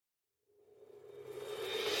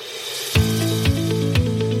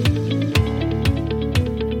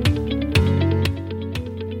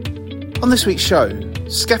On this week's show,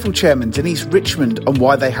 Scaffold Chairman Denise Richmond on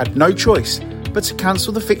why they had no choice but to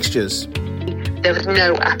cancel the fixtures. There was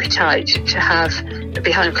no appetite to have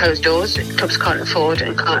behind closed doors. Clubs can't afford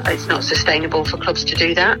and it's not sustainable for clubs to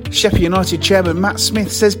do that. Sheffield United Chairman Matt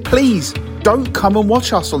Smith says, please don't come and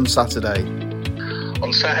watch us on Saturday.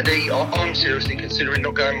 On Saturday, I'm seriously considering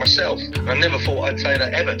not going myself. I never thought I'd say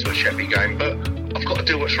that ever to a Sheffield game, but I've got to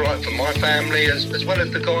do what's right for my family as well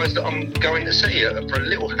as the guys that I'm going to see for a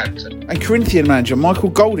Littlehampton. And Corinthian manager Michael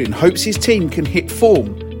Golding hopes his team can hit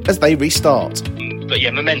form as they restart. But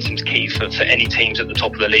yeah, momentum's key for any teams at the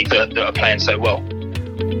top of the league that are playing so well.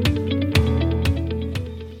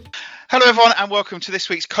 Hello everyone and welcome to this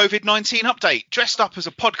week's COVID-19 update, dressed up as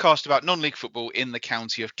a podcast about non-league football in the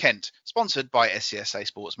county of Kent, sponsored by SCSA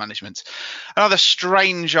Sports Management. Another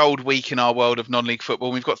strange old week in our world of non-league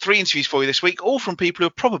football. We've got 3 interviews for you this week, all from people who are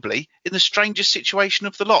probably in the strangest situation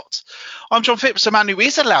of the lot. I'm John Phipps, a man who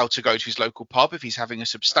is allowed to go to his local pub if he's having a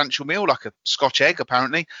substantial meal, like a Scotch egg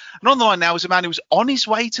apparently. And on the line now is a man who was on his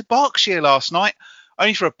way to Berkshire last night,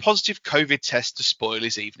 only for a positive COVID test to spoil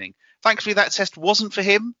his evening. Thankfully that test wasn't for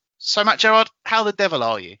him. So, Matt Gerrard, how the devil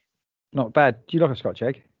are you? Not bad. Do you like a Scotch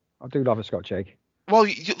egg? I do love a Scotch egg. Well,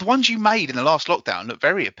 the ones you made in the last lockdown look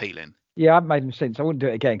very appealing. Yeah, I've made them since. I wouldn't do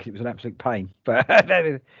it again because it was an absolute pain. But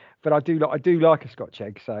I do like a Scotch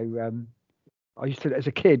egg. So I used to, as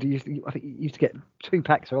a kid, I think you used to get 2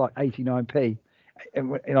 packs for like 89p,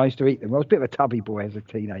 and I used to eat them. I was a bit of a tubby boy as a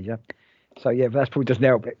teenager. So yeah, that's probably doesn't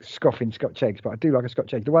help scoffing Scotch eggs. But I do like a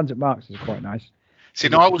Scotch egg. The ones at Marks are quite nice. See,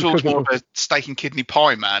 no, I was always more of a steak and kidney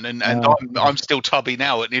pie man, and I'm still tubby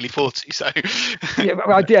now at nearly 40. So yeah, but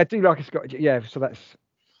I do like a Scotch. Yeah, so that's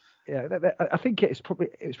I think it was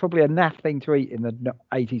probably a naff thing to eat in the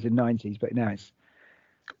 80s and 90s, but now it's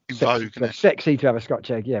sexy to have a Scotch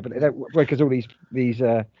egg. Yeah, but they don't, because all these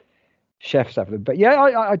chefs have them. But yeah,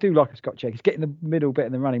 I do like a Scotch egg. It's getting the middle bit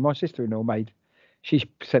in the running. My sister-in-law she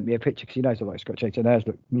sent me a picture because she knows I like Scotch eggs, and hers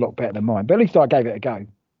look a lot better than mine. But at least I gave it a go.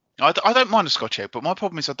 I don't mind a Scotch egg, but my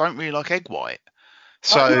problem is I don't really like egg white.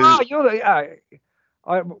 So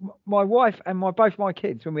my wife and both my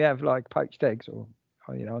kids, when we have like poached eggs or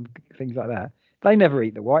things like that, they never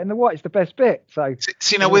eat the white, and the white's the best bit. So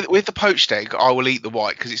with the poached egg, I will eat the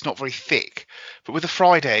white because it's not very thick. But with the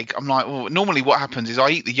fried egg, I'm like, well, normally what happens is I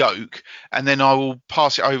eat the yolk and then I will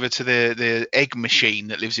pass it over to the egg machine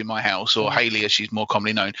that lives in my house, or Hayley as she's more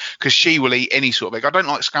commonly known, because she will eat any sort of egg. I don't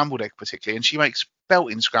like scrambled egg particularly, and she makes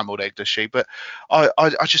belting scrambled egg, does she? But I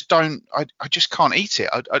just don't. I just can't eat it.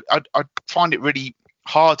 I find it really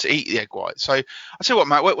hard to eat the egg white. So I tell you what,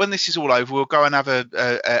 Matt, when this is all over, we'll go and have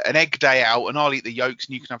an egg day out, and I'll eat the yolks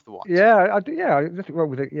and you can have the whites. Yeah, I do. Yeah, nothing wrong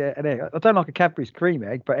with it. Yeah, an egg. I don't like a Cadbury's cream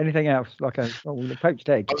egg, but anything else like a poached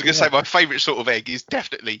egg. I was going to say my favourite sort of egg is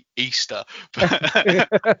definitely Easter. yeah,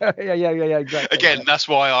 exactly. Again, that's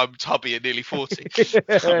why I'm tubby and nearly 40.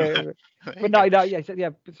 But no, I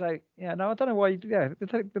don't know why.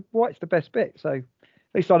 The white's the best bit. So at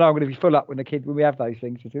least I know I'm going to be full up when we have those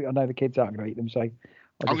things. I know the kids aren't going to eat them. So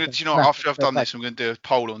after I've done this, I'm going to do a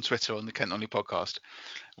poll on Twitter on the Kent Only podcast.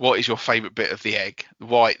 What is your favourite bit of the egg? The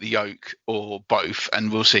white, the yolk, or both?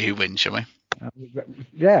 And we'll see who wins, shall we?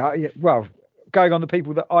 Well, going on the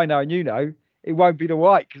people that I know and you know, it won't be the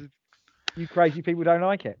white because you crazy people don't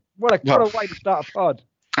like it. What a way to start a pod.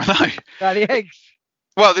 I know. Now the eggs.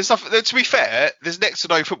 Well, to be fair, there's next to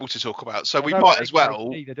no football to talk about, so we might as well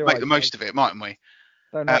make the most of it, mightn't we?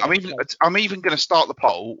 I'm even going to start the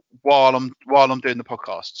poll while I'm doing the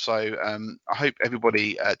podcast. So I hope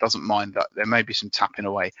everybody doesn't mind that there may be some tapping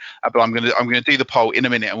away. But I'm going to do the poll in a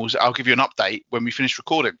minute, and I'll give you an update when we finish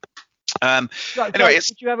recording. Anyway,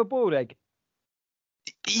 did you have a boiled egg?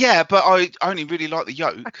 Yeah, but I only really like the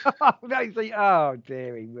yolk. Oh,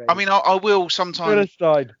 dearie me. I mean, I will sometimes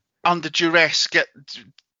under duress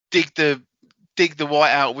dig the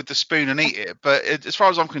white out with the spoon and eat it, but as far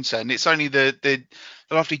as I'm concerned, it's only the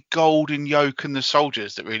lovely golden yolk and the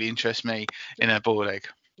soldiers that really interest me in a boiled egg.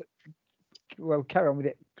 Well, carry on with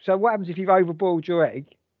it. So what happens if you've overboiled your egg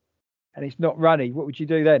and it's not runny? What would you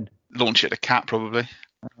do then? Launch it at a cat, probably.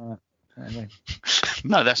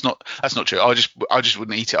 No, that's not true. I just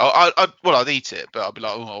wouldn't eat it. I'd eat it, but I'd be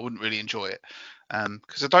like, I wouldn't really enjoy it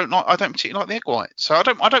because I don't particularly like the egg white. So I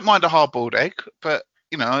don't mind a hard boiled egg, but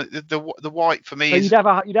the white for me so is.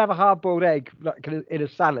 You'd have a hard boiled egg like in a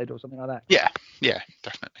salad or something like that. Yeah,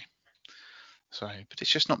 definitely. So, but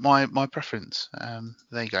it's just not my preference.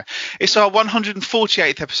 There you go. It's our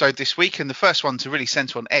 148th episode this week, and the first one to really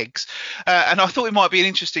centre on eggs. And I thought it might be an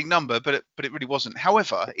interesting number, but it really wasn't.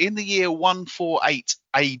 However, in the year 148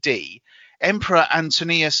 AD, Emperor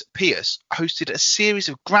Antonius Pius hosted a series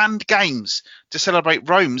of grand games to celebrate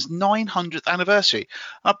Rome's 900th anniversary.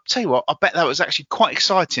 I'll tell you what, I bet that was actually quite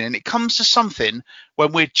exciting, and it comes to something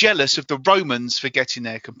when we're jealous of the Romans for getting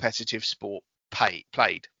their competitive sport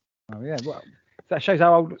played. Oh yeah, well, that shows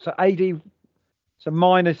how old. So AD, so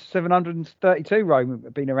minus 732 Rome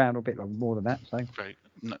have been around a bit more than that. So Right,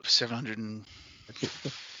 no, 700.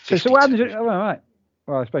 So what happened? Oh, right.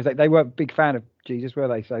 Well, I suppose they weren't a big fan of Jesus, were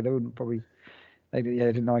they? So they wouldn't probably. They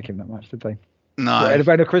didn't like him that much, did they? No. Yeah,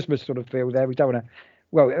 about a Christmas sort of feel there. We don't want to.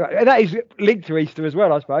 Well, that is linked to Easter as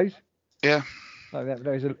well, I suppose. Yeah. So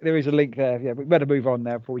there is a link there. Yeah, we better move on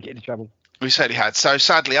now before we get into trouble. We certainly had. So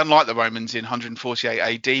sadly, unlike the Romans in 148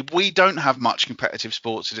 AD, we don't have much competitive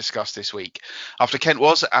sport to discuss this week. After Kent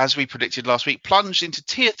was, as we predicted last week, plunged into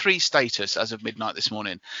Tier 3 status as of midnight this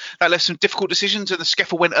morning. That left some difficult decisions, and the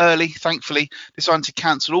SCEFL went early, thankfully, deciding to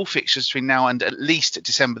cancel all fixtures between now and at least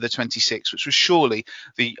December the 26th, which was surely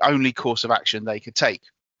the only course of action they could take.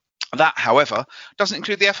 That, however, doesn't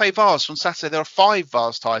include the FA Vars. On Saturday, there are 5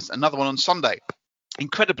 Vars ties, another one on Sunday.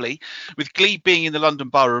 Incredibly, with Glebe being in the London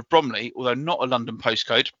borough of Bromley, although not a London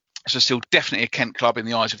postcode, so still definitely a Kent club in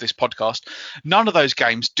the eyes of this podcast, none of those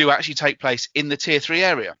games do actually take place in the Tier 3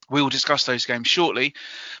 area. We will discuss those games shortly.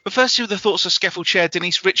 But first, here are the thoughts of SCEFL chair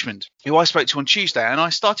Denise Richmond, who I spoke to on Tuesday, and I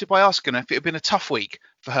started by asking her if it had been a tough week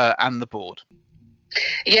for her and the board.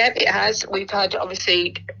 Yeah, it has. We've had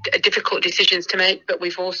obviously difficult decisions to make, but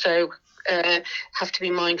we've also have to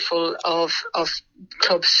be mindful of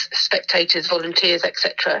clubs, spectators, volunteers,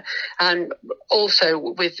 etc. And also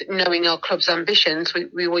with knowing our club's ambitions,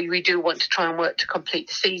 we do want to try and work to complete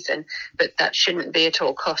the season, but that shouldn't be at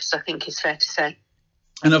all costs, I think is fair to say.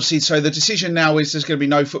 And obviously, so the decision now is there's going to be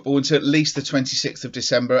no football until at least the 26th of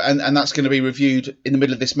December, and that's going to be reviewed in the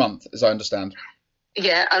middle of this month, as I understand.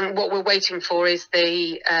 Yeah, and what we're waiting for is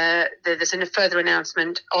there's a further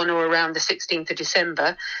announcement on or around the 16th of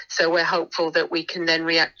December. So we're hopeful that we can then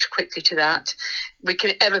react quickly to that. We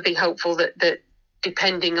can ever be hopeful that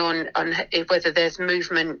depending on whether there's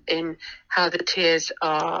movement in how the tiers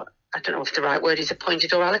are, I don't know if the right word is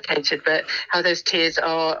appointed or allocated, but how those tiers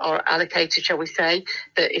are allocated, shall we say,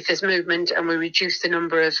 that if there's movement and we reduce the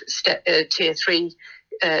number of Tier 3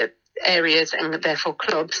 areas and therefore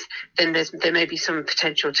clubs, then there may be some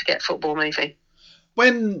potential to get football moving.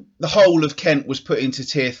 When the whole of Kent was put into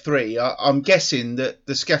Tier 3, I'm guessing that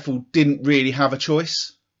the SCEFL didn't really have a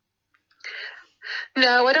choice.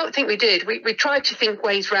 No, I don't think we did. We tried to think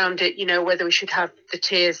ways around it, whether we should have the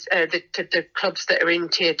tiers, the clubs that are in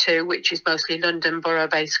Tier 2, which is mostly London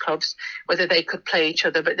borough-based clubs, whether they could play each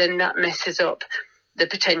other, but then that messes up the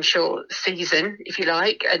potential season, if you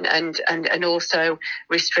like, and also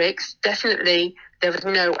restricts. Definitely, there was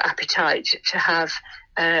no appetite to have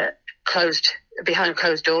behind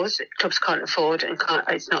closed doors. Clubs can't afford and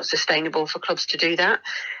it's not sustainable for clubs to do that.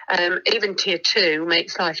 Even Tier 2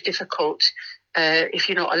 makes life difficult if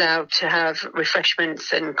you're not allowed to have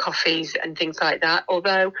refreshments and coffees and things like that.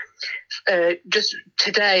 Although just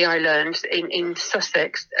today I learned in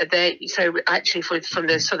Sussex, from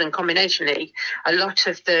the Southern Combination League, a lot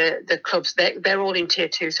of the clubs, they're all in Tier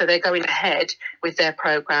 2, so they're going ahead with their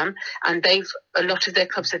programme, and a lot of their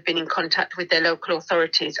clubs have been in contact with their local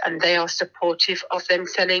authorities, and they are supportive of them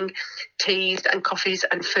selling teas and coffees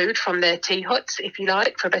and food from their tea huts, if you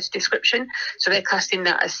like, for a better description. So they're classing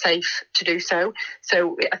that as safe to do so.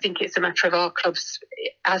 So I think it's a matter of our clubs,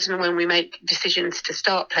 as and when we make decisions to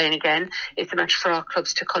start playing again, it's a matter for our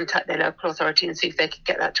clubs to contact their local authority and see if they can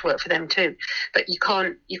get that to work for them too. But you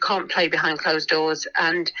can't play behind closed doors,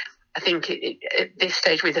 and I think at this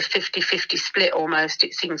stage, with a 50-50 split almost,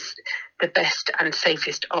 it seems the best and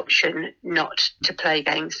safest option not to play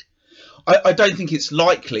games. I don't think it's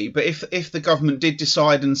likely, but if the government did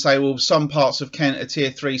decide and say, well, some parts of Kent are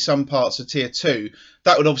Tier 3, some parts are Tier 2,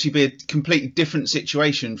 that would obviously be a completely different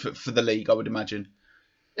situation for the league, I would imagine.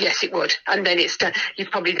 Yes, it would. And then you're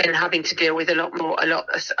probably then having to deal with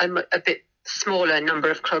a bit smaller number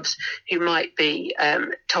of clubs who might be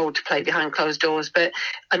told to play behind closed doors. But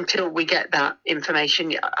until we get that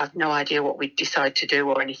information, I have no idea what we decide to do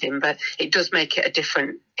or anything. But it does make it a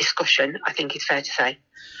different discussion, I think it's fair to say.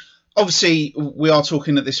 Obviously, we are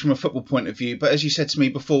talking at this from a football point of view, but as you said to me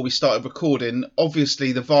before we started recording,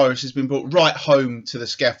 obviously the virus has been brought right home to the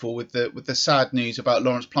SCEFL with the sad news about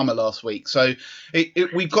Lawrence Plummer last week. So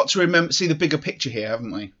we've got to see the bigger picture here,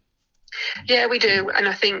 haven't we? Yeah, we do, and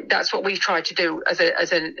I think that's what we've tried to do as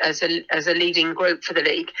a leading group for the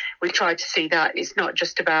league. We've tried to see that it's not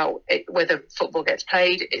just about whether football gets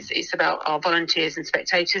played. It's about our volunteers and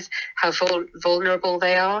spectators, how vulnerable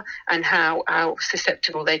they are, and how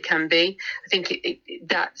susceptible they can be. I think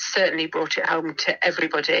that certainly brought it home to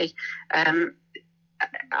everybody.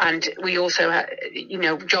 And we also,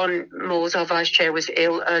 John Moores, our vice chair, was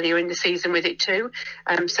ill earlier in the season with it too.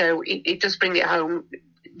 So it does bring it home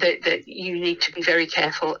that you need to be very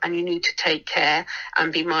careful, and you need to take care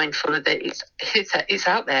and be mindful of that it's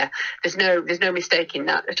out there. There's no mistaking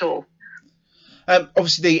that at all.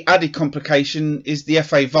 Obviously, the added complication is the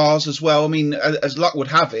FA VARs as well. I mean, as luck would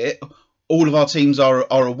have it, all of our teams are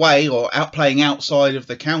away or playing outside of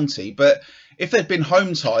the county, but if there'd been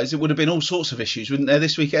home ties, it would have been all sorts of issues, wouldn't there,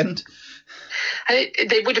 this weekend?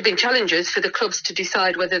 There would have been challenges for the clubs to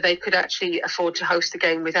decide whether they could actually afford to host the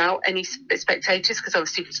game without any spectators, because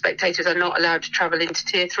obviously spectators are not allowed to travel into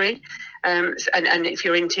Tier 3. And if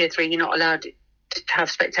you're in Tier 3, you're not allowed to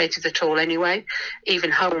have spectators at all anyway,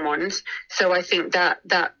 even home ones. So I think that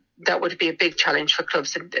would be a big challenge for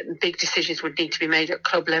clubs, and big decisions would need to be made at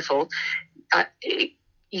club level. That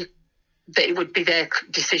it would be their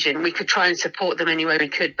decision. We could try and support them any way we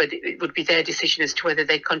could, but it would be their decision as to whether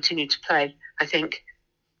they continue to play, I think.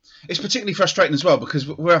 It's particularly frustrating as well because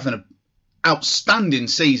we're having an outstanding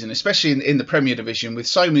season, especially in the Premier Division, with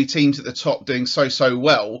so many teams at the top doing so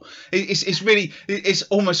well. It's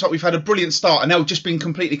almost like we've had a brilliant start and now we've just been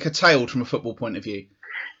completely curtailed from a football point of view.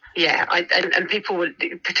 Yeah, and people will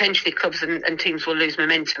potentially, clubs and teams will lose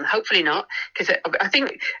momentum. Hopefully not, because I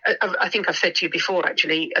think I've said to you before,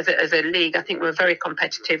 actually, as a league, I think we're very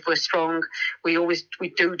competitive. We're strong. We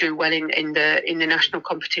do well in the national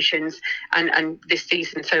competitions, and this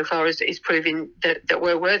season so far is proving that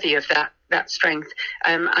we're worthy of that strength.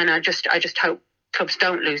 And I just hope clubs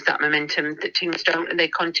don't lose that momentum, that teams don't, and they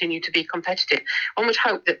continue to be competitive. One would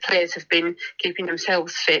hope that players have been keeping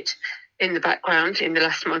themselves fit in the background in the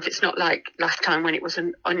last month. It's not like last time when it was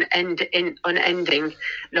an unending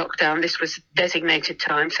lockdown. This was designated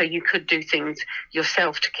time, so you could do things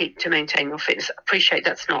yourself to maintain your fitness. I appreciate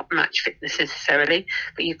that's not match fitness necessarily,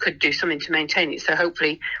 but you could do something to maintain it. So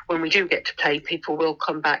hopefully when we do get to play, people will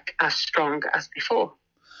come back as strong as before.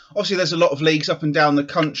 Obviously, there's a lot of leagues up and down the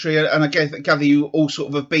country, and I gather you all sort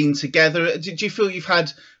of have been together. Did you feel you've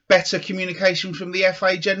had better communication from the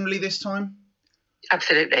FA generally this time?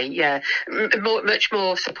 Absolutely, yeah. Much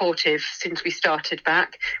more supportive since we started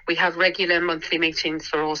back. We have regular monthly meetings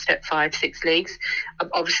for all Step 5, 6 leagues.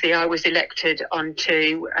 Obviously, I was elected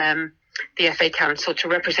onto the FA Council to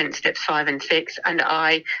represent Steps 5 and 6, and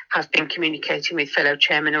I have been communicating with fellow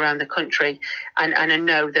chairmen around the country, and I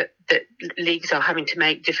know that leagues are having to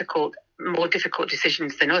make more difficult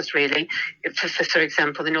decisions than us, really. For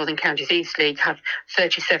example, the Northern Counties East League have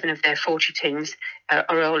 37 of their 40 teams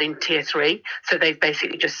are all in Tier 3, so they've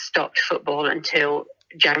basically just stopped football until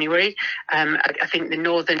January. I think the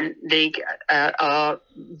Northern League are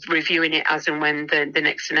reviewing it as and when the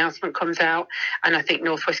next announcement comes out, and I think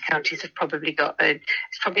North West Counties have probably got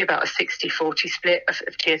it's probably about a 60-40 split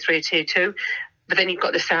of Tier 3 or Tier 2. But then you've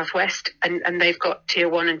got the Southwest, and they've got Tier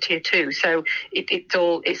 1 and Tier 2. So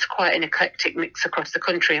it's quite an eclectic mix across the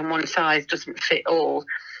country, and one size doesn't fit all.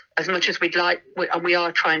 As much as we'd like, and we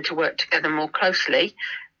are trying to work together more closely,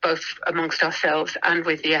 both amongst ourselves and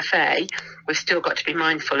with the FA, we've still got to be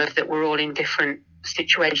mindful of that we're all in different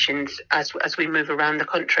situations as we move around the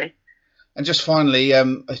country. And just finally, a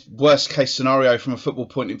worst case scenario from a football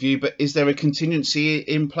point of view, but is there a contingency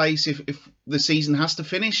in place if the season has to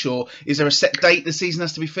finish, or is there a set date the season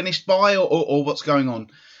has to be finished by, or what's going on?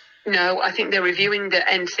 No, I think they're reviewing the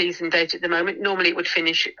end season date at the moment. Normally it would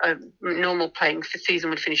finish, normal playing for season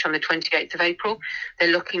would finish on the 28th of April.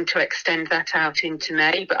 They're looking to extend that out into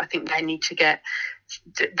May, but I think they need to get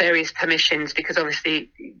various permissions because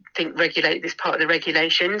obviously regulate this part of the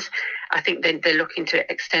regulations. I think they're looking to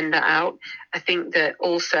extend that out. I think that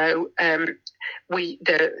also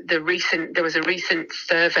there was a recent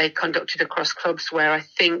survey conducted across clubs where I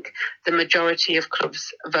think the majority of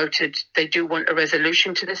clubs voted they do want a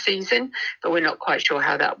resolution to the season, but we're not quite sure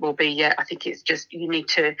how that will be yet. I think it's just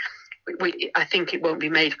I think it won't be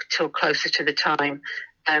made till closer to the time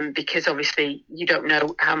because obviously you don't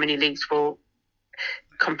know how many leagues will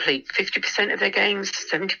complete 50% of their games,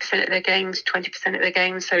 70% of their games, 20% of their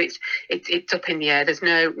games. So it's up in the air. There's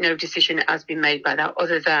no decision that has been made by that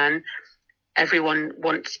other than everyone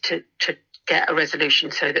wants to get a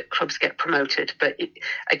resolution so that clubs get promoted. But it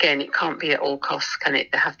can't be at all costs, can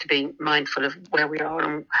it? They have to be mindful of where we are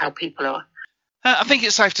and how people are. I think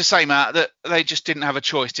it's safe to say, Matt, that they just didn't have a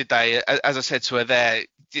choice, did they? As I said to her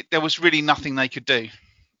there was really nothing they could do.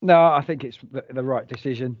 No, I think it's the right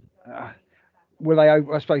decision. Will they?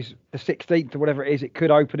 I suppose the 16th or whatever it is, it could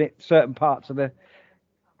open it. Certain parts of the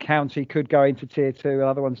county could go into Tier 2, and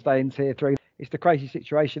other ones stay in Tier 3. It's the crazy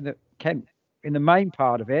situation that Kent, in the main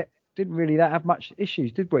part of it, didn't really have much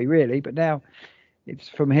issues, did we? Really, but now it's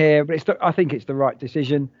from here. But I think it's the right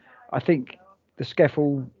decision. I think the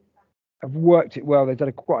SCEFL have worked it well. They've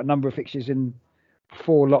done quite a number of fixtures in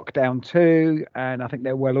before lockdown 2, and I think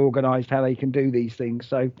they're well organised how they can do these things.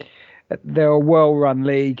 So they're a well-run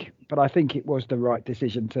league, but I think it was the right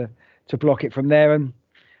decision to block it from there. And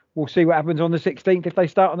we'll see what happens on the 16th if they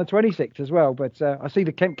start on the 26th as well. But I see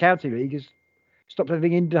the Kent County League has stopped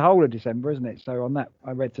everything in the whole of December, isn't it? So on that,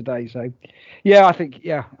 I read today. So,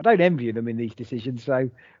 I don't envy them in these decisions. So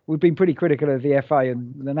we've been pretty critical of the FA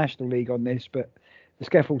and the National League on this, but the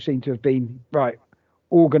SCEFL seem to have been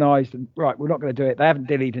organised and right. We're not going to do it. They haven't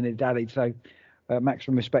dillied and dallied. So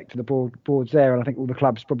maximum respect to the boards there, and I think all the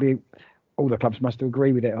clubs must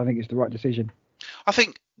agree with it. I think it's the right decision. I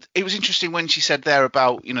think it was interesting when she said there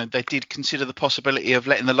about, they did consider the possibility of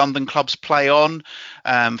letting the London clubs play on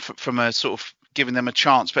from a sort of giving them a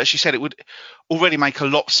chance. But as she said, it would already make a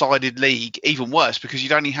lopsided league even worse because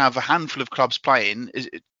you'd only have a handful of clubs playing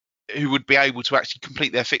who would be able to actually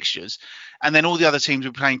complete their fixtures. And then all the other teams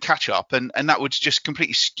would be playing catch up. And that would just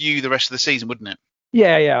completely skew the rest of the season, wouldn't it?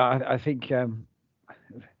 Yeah. I think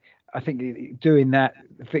doing that,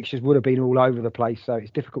 the fixtures would have been all over the place. So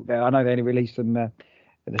it's difficult there. I know they only released them at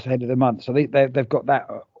the end of the month. So they've got that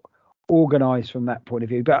organised from that point of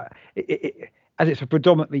view. But as it's a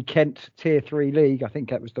predominantly Kent Tier 3 league, I think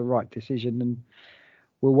that was the right decision. And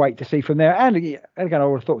we'll wait to see from there. And again, I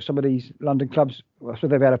would have thought some of these London clubs, I suppose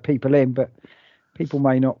they've had people in, but people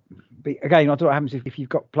may not be. Again, I don't know what happens if you've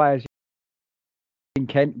got players in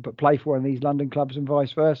Kent but play for one of these London clubs and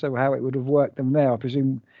vice versa, how it would have worked them there. I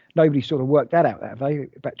presume nobody sort of worked that out, have they?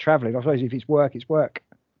 About travelling, I suppose if it's work, it's work.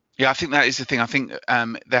 Yeah, I think that is the thing. I think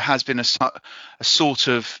there has been a sort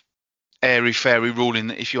of airy-fairy ruling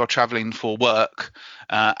that if you are travelling for work,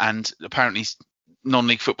 and apparently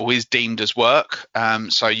non-league football is deemed as work,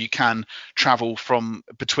 so you can travel from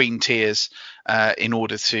between tiers in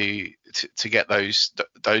order to get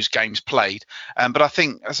those games played. But I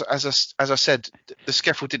think, as I said, the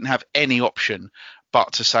SCEFL didn't have any option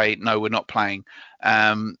but to say no, we're not playing.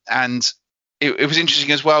 And it was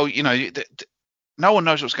interesting as well. No one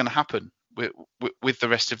knows what's going to happen with the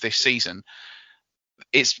rest of this season.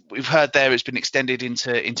 We've heard there it's been extended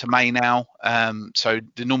into May now, so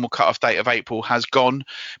the normal cut-off date of April has gone,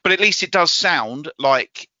 but at least it does sound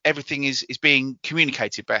like everything is being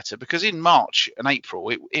communicated better, because in March and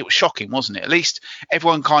April it was shocking, wasn't it? At least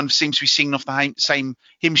everyone kind of seems to be singing off the same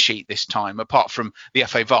hymn sheet this time, apart from the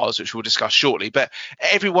FA VARs, which we'll discuss shortly, but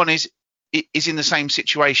everyone is in the same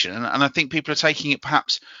situation, and I think people are taking it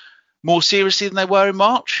perhaps more seriously than they were in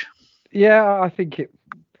March. Yeah, I think it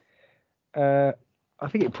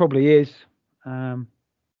probably is.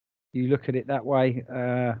 You look at it that way,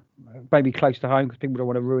 maybe close to home because people don't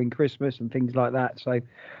want to ruin Christmas and things like that. So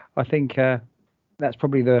I think that's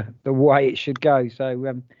probably the way it should go.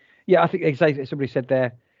 So, I think exactly somebody said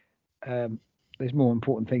there, there's more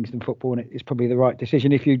important things than football, and it's probably the right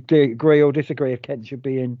decision. If you do agree or disagree if Kent should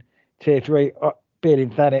be in Tier 3, being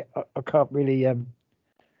emphatic, I can't really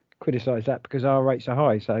criticise that because our rates are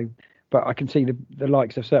high. So, but I can see the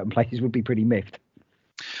likes of certain places would be pretty miffed.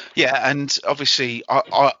 Yeah, and obviously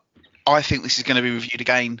I think this is going to be reviewed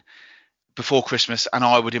again before Christmas, and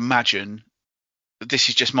I would imagine, this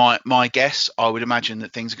is just my guess, I would imagine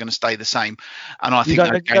that things are going to stay the same. And I think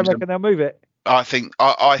they'll move it. I think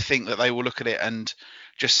that they will look at it and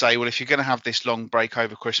just say, well, if you're going to have this long break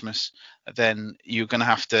over Christmas, then you're going to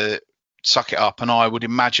have to suck it up. And I would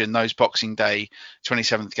imagine those Boxing Day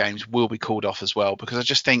 27th games will be called off as well, because I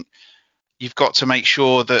just think you've got to make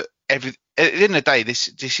sure that at the end of the day,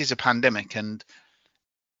 this is a pandemic, and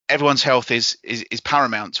everyone's health is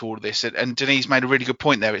paramount to all of this. And Denise made a really good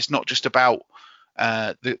point there. It's not just about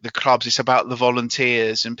the clubs, it's about the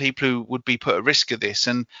volunteers and people who would be put at risk of this.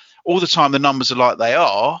 And all the time the numbers are like they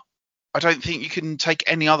are, I don't think you can take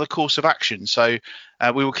any other course of action. So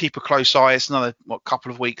we will keep a close eye. It's another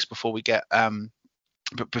couple of weeks before we get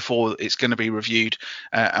before it's going to be reviewed,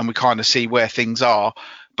 and we kind of see where things are.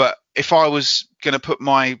 But if I was going to put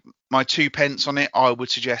my 2 pence on it, I would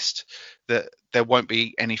suggest that there won't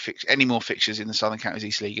be any more fixtures in the Southern Counties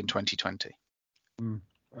East League in 2020.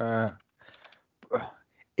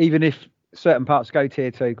 Even if certain parts go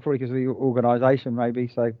Tier 2, probably because of the organisation, maybe.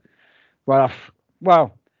 So, well,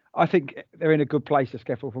 I think they're in a good place at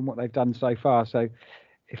Skeffel from what they've done so far. So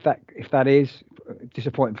if that is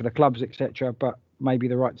disappointing for the clubs, etc., but maybe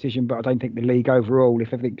the right decision. But I don't think the league overall,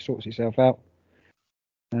 if everything sorts itself out,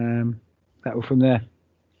 that will from there.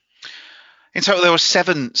 In total, there were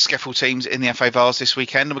 7 Skeffel teams in the FA Vase this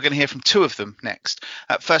weekend, and we're going to hear from 2 of them next.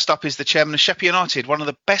 First up is the chairman of Sheppey United, one of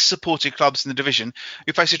the best supported clubs in the division,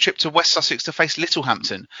 who face a trip to West Sussex to face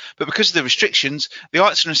Littlehampton. But because of the restrictions, the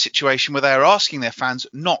Knights are in a situation where they are asking their fans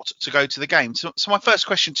not to go to the game. So my first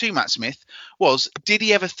question to Matt Smith was, did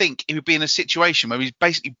he ever think he would be in a situation where he's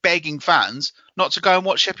basically begging fans not to go and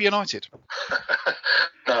watch Sheppey United?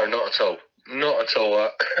 No, not at all. Not at all.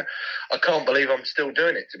 I can't believe I'm still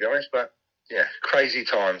doing it, to be honest, but yeah, crazy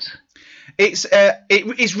times. It's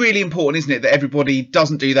really important, isn't it, that everybody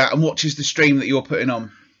doesn't do that and watches the stream that you're putting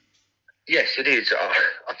on? Yes, it is.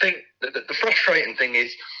 I think the frustrating thing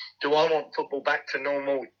is, do I want football back to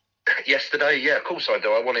normal yesterday? Yeah, of course I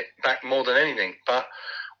do. I want it back more than anything. But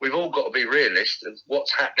we've all got to be realists of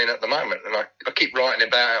what's happening at the moment. And I keep writing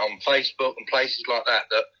about it on Facebook and places like that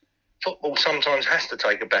football sometimes has to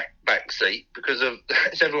take a back seat because of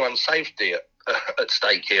it's everyone's safety at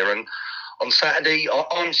stake here. And on Saturday,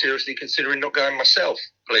 I'm seriously considering not going myself,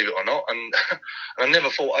 believe it or not. And I never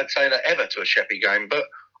thought I'd say that ever to a Sheppey game. But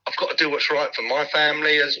I've got to do what's right for my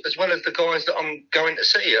family as well as the guys that I'm going to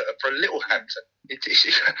see for Littlehampton. It's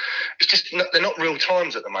just they're not real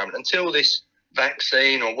times at the moment. Until this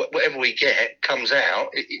vaccine or whatever we get comes out,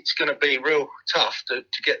 it's going to be real tough to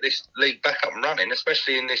get this league back up and running,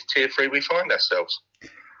 especially in this Tier 3 we find ourselves.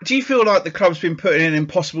 Do you feel like the club's been put in an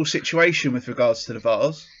impossible situation with regards to the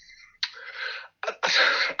Vase?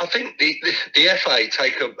 I think the FA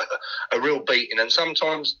take a real beating, and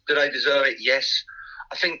sometimes do they deserve it? Yes.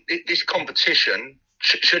 I think this competition,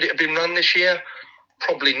 should it have been run this year?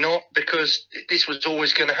 Probably not, because this was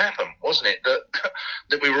always going to happen, wasn't it?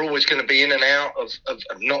 That we were always going to be in and out of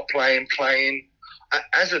not playing.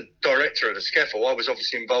 As a director of the Skeffel, I was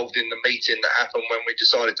obviously involved in the meeting that happened when we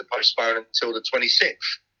decided to postpone until the 26th.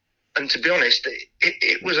 And to be honest,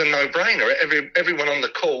 it was a no-brainer. Everyone on the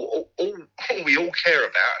call, all we all care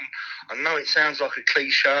about, and I know it sounds like a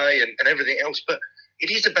cliche and everything else, but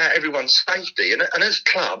it is about everyone's safety. And as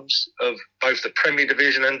clubs of both the Premier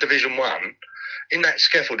Division and Division 1, in that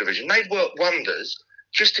Skeffel division, they've worked wonders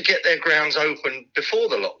just to get their grounds open before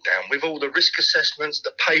the lockdown, with all the risk assessments,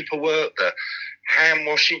 the paperwork, the hand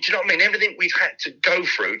washing. Do you know what I mean? Everything we've had to go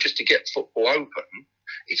through just to get football open.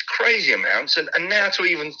 It's crazy amounts. And now to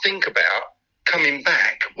even think about coming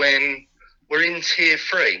back when we're in Tier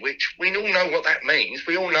 3, which we all know what that means.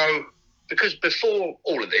 We all know, because before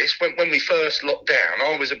all of this, when we first locked down,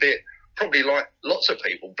 I was a bit, probably like lots of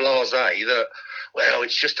people, blasé, that, well,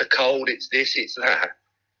 it's just a cold, it's this, it's that.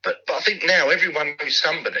 But I think now everyone knows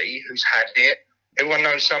somebody who's had it. Everyone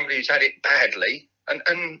knows somebody who's had it badly.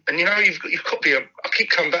 And you know, you've got to be I keep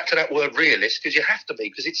coming back to that word realist, because you have to be,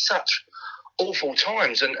 because it's such awful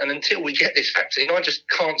times. And until we get this vaccine, I just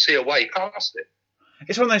can't see a way past it.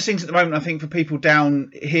 It's one of those things at the moment, I think, for people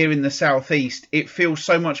down here in the southeast, it feels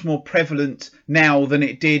so much more prevalent now than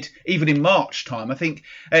it did even in March time. I think,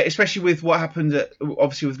 especially with what happened,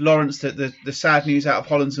 obviously, with Lawrence, the sad news out of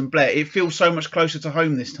Hollands and Blair, it feels so much closer to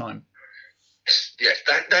home this time. Yes,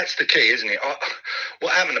 that's the key, isn't it?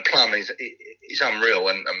 What happened to Plum is unreal,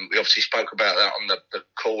 and we obviously spoke about that on the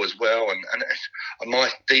call as well. And my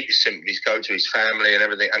deepest sympathies go to his family and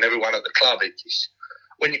everything, and everyone at the club. It's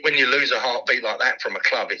when you lose a heartbeat like that from a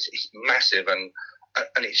club, it's massive, and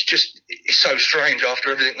it's so strange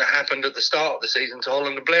after everything that happened at the start of the season to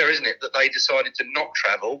Holland and Blair, isn't it? That they decided to not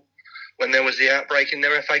travel when there was the outbreak in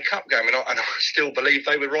their FA Cup game, and I still believe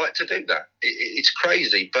they were right to do that. It's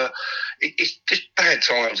crazy, but it's just bad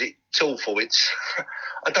times. It's awful.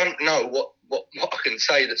 I don't know what I can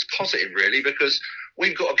say that's positive, really, because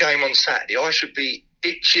we've got a game on Saturday. I should be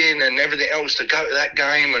itching and everything else to go to that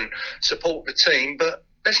game and support the team, but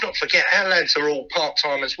let's not forget our lads are all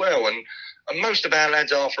part-time as well, and most of our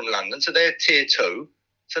lads are from London, so they're Tier 2,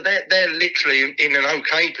 so they're literally in an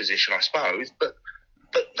okay position, I suppose, but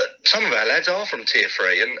some of our lads are from Tier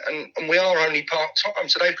 3, and we are only part-time,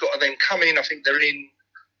 so they've got to then come in. I think they're in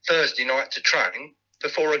Thursday night to train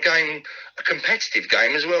before a competitive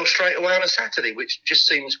game as well, straight away on a Saturday, which just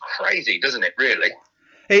seems crazy, doesn't it, really?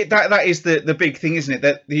 That is the big thing, isn't it?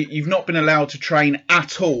 That you've not been allowed to train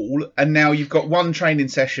at all, and now you've got one training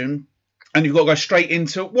session, and you've got to go straight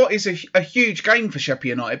into what is a huge game for Sheppey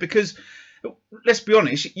United, because, let's be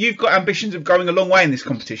honest, you've got ambitions of going a long way in this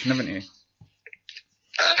competition, haven't you?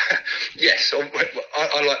 Yes,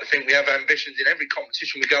 I like to think we have ambitions in every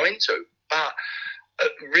competition we go into, but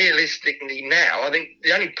realistically now, I think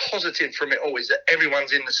the only positive from it all is that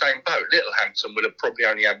everyone's in the same boat. Littlehampton would have probably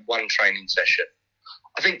only had one training session.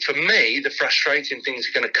 I think for me, the frustrating thing is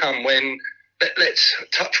going to come when, let's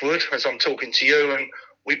touch wood as I'm talking to you, and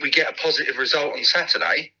we get a positive result on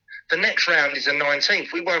Saturday. The next round is the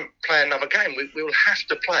 19th. We won't play another game. We will have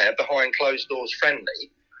to play a behind closed doors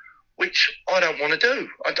friendly, which I don't want to do.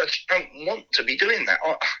 I just don't want to be doing that.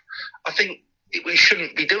 I think we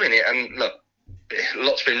shouldn't be doing it. And look, a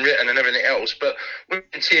lot's been written and everything else, but we're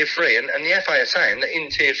in Tier 3, and the FA are saying that in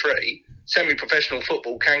Tier 3, semi-professional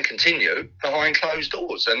football can continue behind closed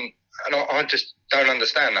doors. And I just don't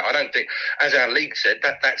understand that. I don't think, as our league said,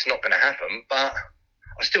 that's not going to happen, but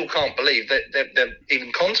I still can't believe that they're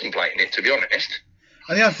even contemplating it, to be honest.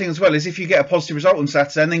 And the other thing as well is if you get a positive result on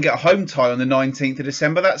Saturday and then get a home tie on the 19th of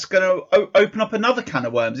December, that's going to open up another can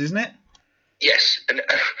of worms, isn't it? Yes, and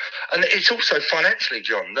it's also financially,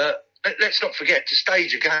 John, that let's not forget, to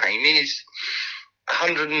stage a game is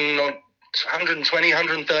 £120,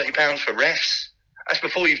 £130 for refs. That's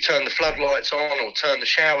before you've turned the floodlights on or turned the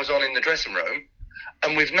showers on in the dressing room.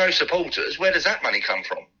 And with no supporters, where does that money come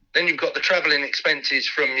from? Then you've got the travelling expenses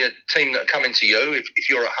from your team that are coming to you if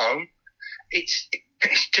you're at home. It's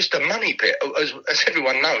just a money pit. As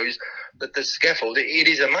everyone knows, that the scaffold, it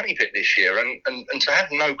is a money pit this year. And to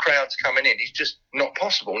have no crowds coming in is just not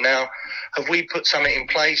possible. Now, have we put something in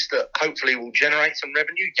place that hopefully will generate some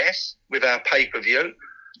revenue? Yes, with our pay-per-view.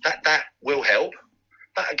 That will help.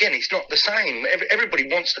 But again, it's not the same. Everybody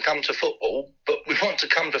wants to come to football, but we want to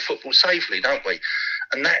come to football safely, don't we?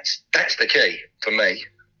 And that's the key for me.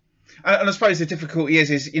 And I suppose the difficulty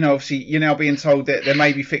is obviously you're now being told that there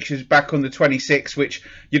may be fixtures back on the 26th, which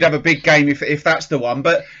you'd have a big game if that's the one.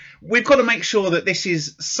 But we've got to make sure that this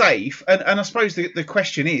is safe. And I suppose the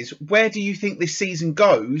question is, where do you think this season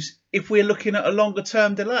goes if we're looking at a longer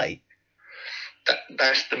term delay?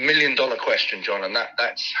 That's the $1 million question, John. And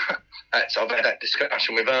that's I've had that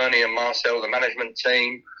discussion with Ernie and Marcel, the management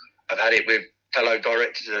team. I've had it with fellow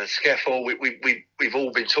directors of the SCEFL. We've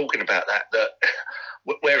all been talking about that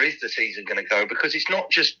where is the season going to go? Because it's not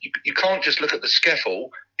just, you can't just look at the SCEFL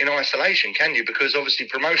in isolation, can you? Because obviously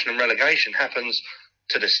promotion and relegation happens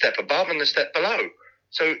to the step above and the step below.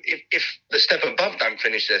 So if the step above don't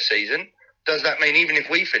finish their season, does that mean even if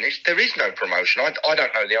we finish, there is no promotion? I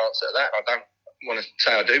don't know the answer to that. I don't want to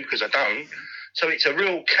say I do because I don't. So it's a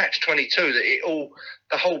real catch-22 that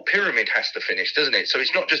the whole pyramid has to finish, doesn't it? So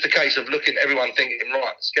it's not just a case of looking at everyone thinking,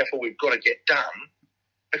 right, the SCEFL we've got to get done.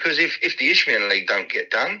 Because if the Isthmian League don't get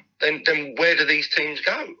done, then where do these teams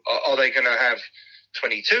go? Are they going to have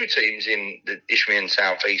 22 teams in the Isthmian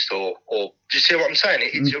South East, or do you see what I'm saying?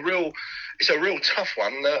 It's a real tough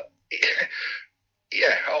one. That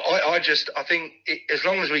I think as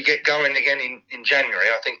long as we get going again in January,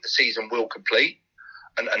 I think the season will complete,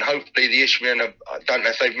 and hopefully the Isthmian. I don't know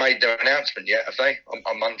if they've made their announcement yet. Have they?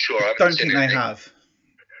 I'm unsure. I don't think they have.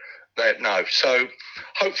 No, so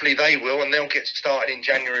hopefully they will, and they'll get started in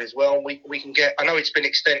January as well. We can get. I know it's been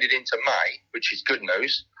extended into May, which is good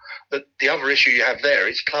news. But the other issue you have there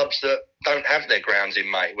is clubs that don't have their grounds in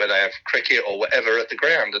May, where they have cricket or whatever at the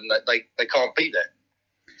ground, and they can't be there.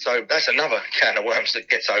 So that's another can of worms that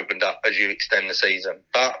gets opened up as you extend the season.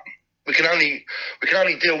 But we can only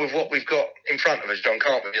deal with what we've got in front of us, John,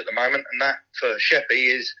 can't we, at the moment? And that for Sheppey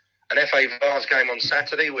is an FA Vars game on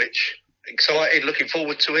Saturday, which. Excited, looking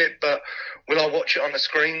forward to it, but will I watch it on the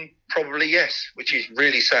screen? Probably yes, which is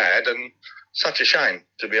really sad and such a shame,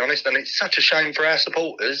 to be honest. And it's such a shame for our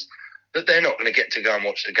supporters that they're not going to get to go and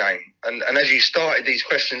watch the game. And as you started these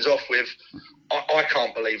questions off with, I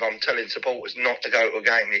can't believe I'm telling supporters not to go to a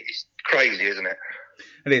game. It's crazy, isn't it?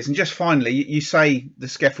 It is. And just finally, you say the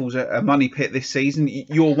SCEFL's a money pit this season.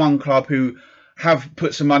 You're one club who have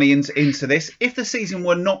put some money into this. If the season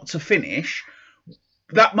were not to finish,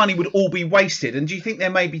 that money would all be wasted. And do you think there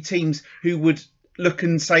may be teams who would look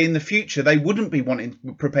and say in the future they wouldn't be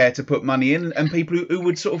prepared to put money in, and people who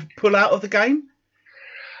would sort of pull out of the game?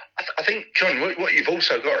 I think, John, what you've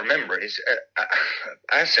also got to remember is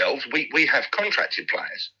ourselves, we have contracted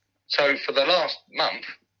players. So for the last month,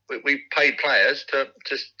 we've paid players to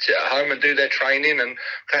sit at home and do their training, and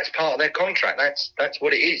that's part of their contract. That's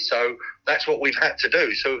what it is. So that's what we've had to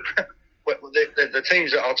do. So the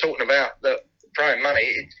teams that I'm talking about that throwing money,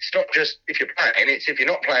 it's not just if you're playing, it's if you're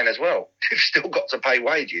not playing as well. You've still got to pay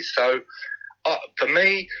wages. So for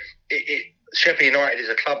me, Sheppey United is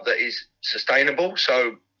a club that is sustainable.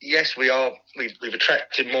 So yes, we've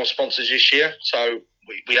attracted more sponsors this year. So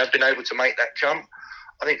we have been able to make that jump.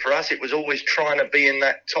 I think for us, it was always trying to be in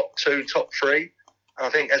that top 2, top 3. And I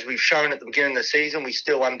think as we've shown at the beginning of the season, we're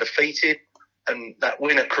still undefeated. And that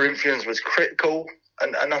win at Corinthians was critical.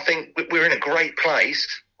 And I think we're in a great place,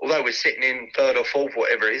 although we're sitting in third or fourth,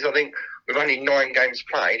 whatever it is. I think with only 9 games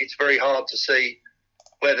played, it's very hard to see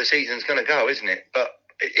where the season's going to go, isn't it? But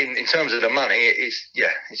in terms of the money,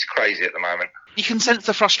 it's crazy at the moment. You can sense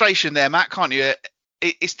the frustration there, Matt, can't you?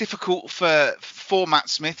 It's difficult for Matt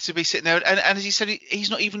Smith to be sitting there, and as he said, he's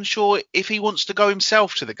not even sure if he wants to go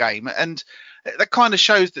himself to the game, and that kind of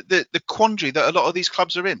shows that the quandary that a lot of these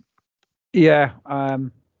clubs are in. Yeah,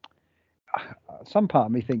 some part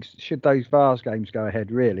of me thinks, should those Vars games go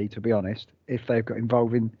ahead, really, to be honest, if they've got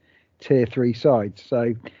involved in tier 3 sides?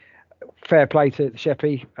 So fair play to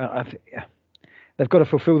Sheppey. They've got to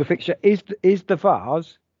fulfil the fixture. Is the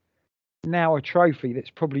Vars now a trophy that's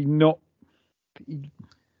probably not, you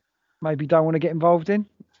maybe don't want to get involved in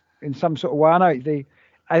some sort of way? I know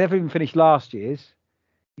I never even finished last year's.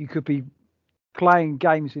 You could be playing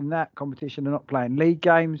games in that competition and not playing league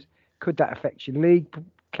games. Could that affect your league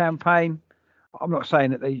campaign? I'm not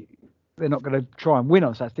saying that they're not going to try and win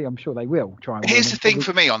on Saturday. I'm sure they will try and win. Here's the thing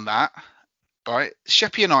for me on that, right?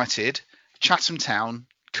 Sheppey United, Chatham Town,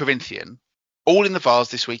 Corinthian, all in the Vars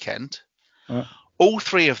this weekend. Right. All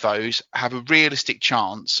 3 of those have a realistic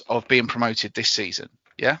chance of being promoted this season.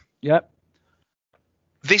 Yeah? Yep.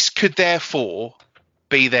 This could therefore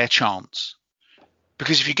be their chance.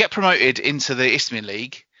 Because if you get promoted into the Isthmian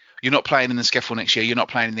League, you're not playing in the SCEFL next year. You're not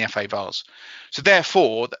playing in the FA Vars. So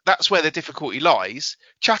therefore, that's where the difficulty lies.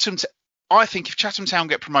 I think if Chatham Town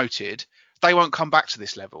get promoted, they won't come back to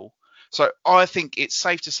this level. So I think it's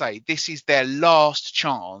safe to say this is their last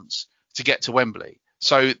chance to get to Wembley.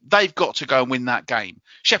 So they've got to go and win that game.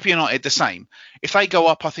 Sheppey United the same. If they go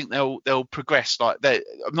up, I think they'll progress. I'm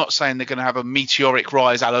not saying they're going to have a meteoric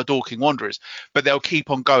rise a la Dorking Wanderers, but they'll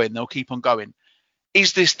keep on going.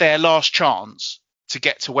 Is this their last chance to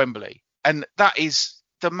get to Wembley? And that is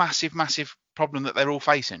the massive, massive problem that they're all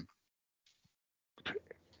facing.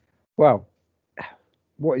 Well,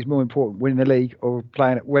 what is more important, winning the league or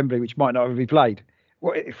playing at Wembley, which might not ever be played?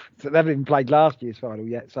 They haven't even played last year's final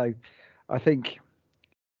yet. So I think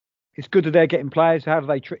it's good that they're getting players. How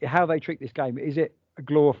they treat this game? Is it a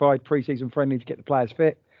glorified pre-season friendly to get the players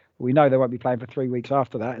fit? We know they won't be playing for 3 weeks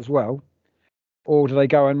after that as well. Or do they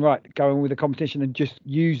go on with the competition and just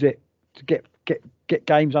use it to get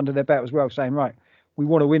games under their belt as well, saying, right, we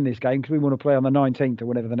want to win this game because we want to play on the 19th or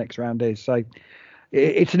whatever the next round is. So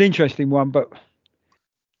it's an interesting one, but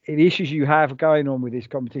the issues you have going on with this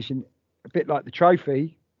competition, a bit like the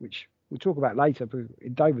trophy, which we'll talk about later, but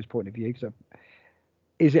in Dover's point of view, so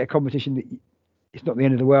is it a competition that it's not the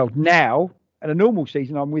end of the world now? In a normal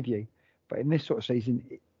season, I'm with you, but in this sort of season,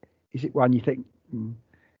 is it one you think,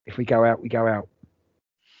 if we go out, we go out?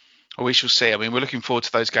 Well, we shall see. I mean, we're looking forward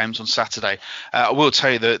to those games on Saturday. I will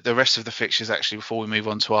tell you the rest of the fixtures, actually, before we move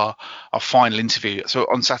on to our final interview. So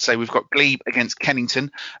on Saturday, we've got Glebe against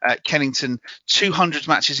Kennington. Kennington, 200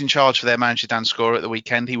 matches in charge for their manager, Dan Scorer, at the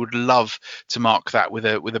weekend. He would love to mark that with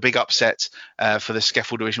a big upset for the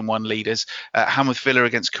SCEFL Division 1 leaders. Hamworth Villa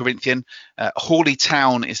against Corinthian. Hawley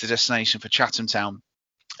Town is the destination for Chatham Town.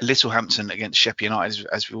 Littlehampton against Sheppey United,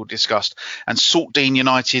 as we all discussed, and Saltdean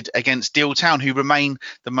United against Deal Town, who remain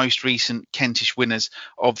the most recent Kentish winners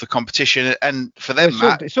of the competition. And for them,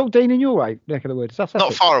 Matt, Saltdean in your neck of the woods. That's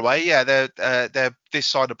not far away. Yeah, they're this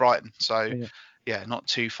side of Brighton, so yeah, not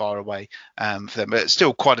too far away for them, but it's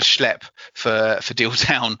still quite a schlep for Deal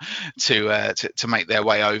Town to make their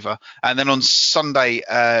way over. And then on Sunday,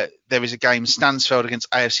 there is a game, Stansfeld against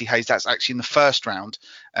AFC Hayes. That's actually in the first round.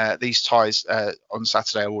 These ties on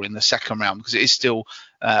Saturday are all in the second round because it is still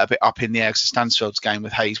a bit up in the air because Stansfeld's game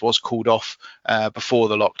with Hayes was called off before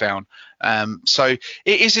the lockdown. So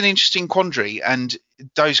it is an interesting quandary, and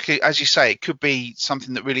those, as you say, it could be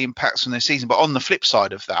something that really impacts on their season. But on the flip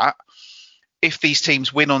side of that, if these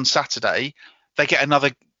teams win on Saturday, they get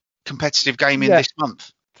another competitive game in this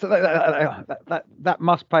month. So that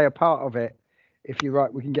must play a part of it. If you're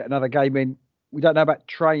right, we can get another game in. We don't know about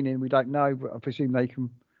training. We don't know, but I presume they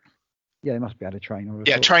can. Yeah, they must be able to train.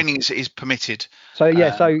 Yeah, training is permitted. So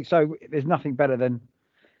so there's nothing better than.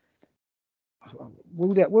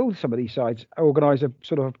 Will some of these sides organise a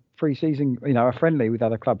sort of pre-season, a friendly with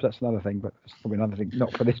other clubs? That's another thing, but that's probably another thing,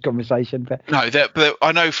 not for this conversation. But no, but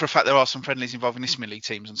I know for a fact there are some friendlies involving Isthmian League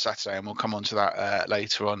teams on Saturday, and we'll come on to that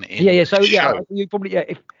later on. You probably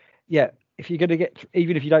if you're going to get,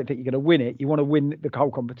 even if you don't think you're going to win it, you want to win the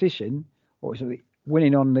whole competition, or something.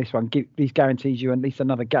 Winning on this one these guarantees you at least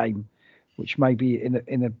another game, which may be in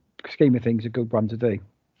the scheme of things a good one to do.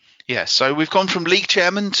 Yeah, so we've gone from league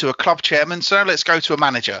chairman to a club chairman. So let's go to a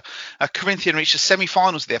manager. Corinthian reached the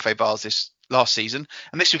semi-finals of the FA Vars this last season,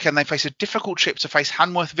 and this weekend they face a difficult trip to face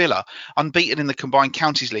Hanworth Villa, unbeaten in the Combined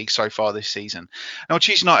Counties League so far this season. Now, on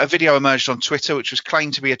Tuesday night, a video emerged on Twitter which was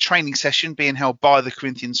claimed to be a training session being held by the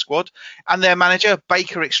Corinthians squad, and their manager,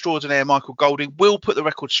 Baker extraordinaire Michael Golding, will put the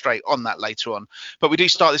record straight on that later on. But we do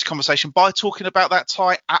start this conversation by talking about that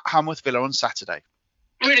tie at Hanworth Villa on Saturday.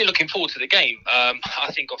 Really looking forward to the game.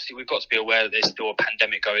 I think obviously we've got to be aware that there's still a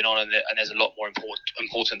pandemic going on, and there's a lot more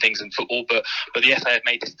important things in football. But the FA have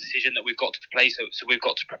made this decision that we've got to play, so we've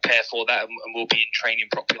got to prepare for that, and we'll be in training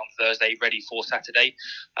properly on Thursday, ready for Saturday.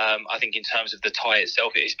 I think in terms of the tie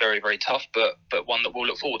itself, it is very, very tough, but one that we'll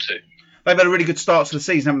look forward to. They've had a really good start to the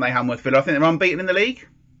season, haven't they, Hanworth Villa? I think they're unbeaten in the league.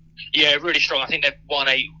 Yeah, really strong. I think they've won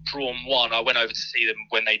 8, drawn 1. I went over to see them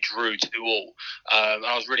when they drew 2-2. And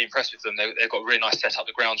I was really impressed with them. They've got a really nice setup.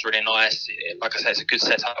 The ground's really nice. Like I said, it's a good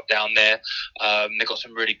setup down there. They've got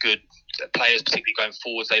some really good players, particularly going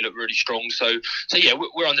forwards. They look really strong. So yeah,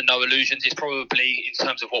 we're under no illusions. It's probably, in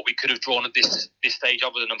terms of what we could have drawn at this stage,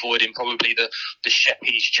 other than avoiding probably the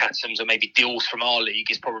Sheppies, Chathams, and maybe Deals from our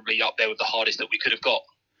league, is probably up there with the hardest that we could have got.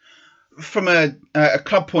 From a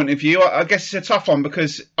club point of view, I guess it's a tough one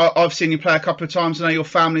because I've seen you play a couple of times. I know your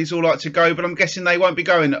families all like to go, but I'm guessing they won't be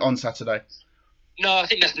going on Saturday. No, I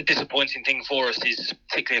think that's the disappointing thing for us, is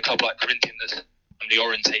particularly a club like Corinthians that's family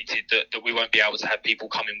orientated, that we won't be able to have people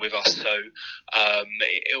coming with us. So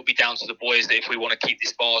it'll be down to the boys that if we want to keep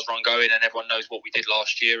this bars run going, and everyone knows what we did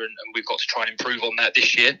last year, and we've got to try and improve on that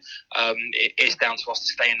this year. It's down to us to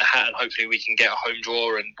stay in the hat, and hopefully we can get a home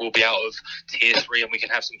draw and we'll be out of Tier 3 and we can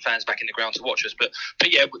have some fans back in the ground to watch us. But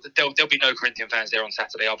yeah, there'll be no Corinthian fans there on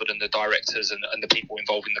Saturday other than the directors and the people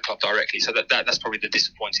involved in the club directly. So that's probably the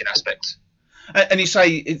disappointing aspect. And you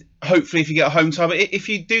say, hopefully, if you get a home tie, but if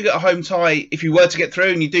you do get a home tie, if you were to get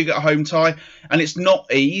through and you do get a home tie and it's not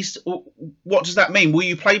eased, what does that mean? Will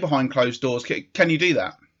you play behind closed doors? Can you do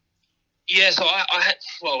that? Yeah, so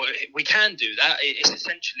we can do that. It's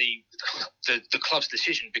essentially the club's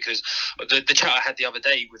decision, because the chat I had the other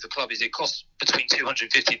day with the club is it costs between £250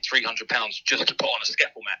 and £300 just to put on a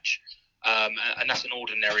Skeppel match. And that's an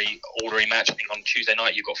ordinary match. I think on Tuesday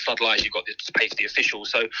night you've got floodlights, you've got to pay for the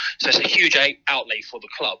officials, so it's a huge outlay for the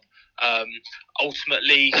club.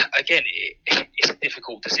 Ultimately, again, it's a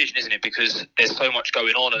difficult decision, isn't it? Because there's so much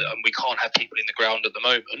going on and we can't have people in the ground at the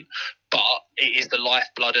moment. But it is the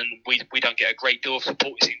lifeblood, and we don't get a great deal of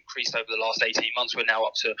support. It's increased over the last 18 months. We're now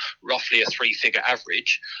up to roughly a 3-figure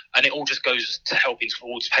average, and it all just goes to helping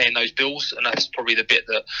towards paying those bills. And that's probably the bit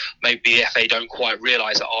that maybe the FA don't quite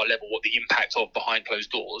realise at our level, what the impact of behind closed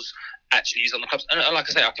doors actually is on the clubs. And like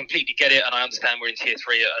I say, I completely get it, and I understand we're in Tier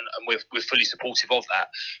 3 and we're fully supportive of that.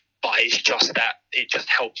 But it's just that it just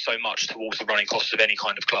helps so much towards the running costs of any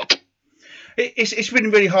kind of club. It's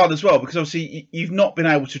been really hard as well, because obviously you've not been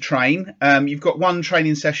able to train. You've got one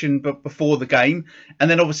training session before the game,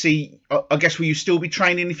 and then obviously I guess will you still be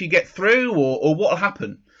training if you get through, or what will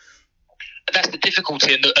happen? That's the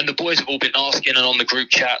difficulty, and the boys have all been asking, and on the group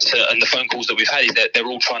chats and the phone calls that we've had, is that they're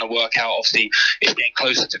all trying to work out. Obviously, it's getting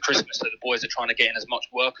closer to Christmas, so the boys are trying to get in as much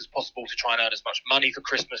work as possible to try and earn as much money for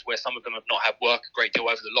Christmas, where some of them have not had work a great deal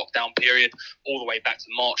over the lockdown period, all the way back to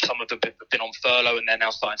March. Some of them have been on furlough, and they're now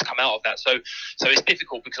starting to come out of that. So it's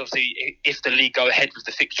difficult, because obviously if the league go ahead with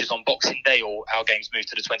the fixtures on Boxing Day, or our games move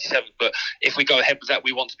to the 27th, but if we go ahead with that,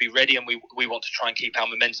 we want to be ready, and we want to try and keep our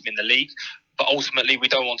momentum in the league. But ultimately, we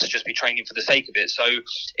don't want to just be training for the sake of it. So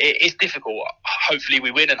it's difficult. Hopefully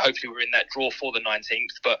we win, and hopefully we're in that draw for the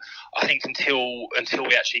 19th. But I think until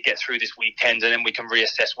we actually get through this weekend, and then we can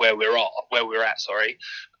reassess where we're at,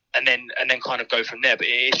 and then kind of go from there. But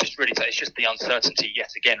it's just the uncertainty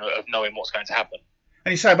yet again of knowing what's going to happen.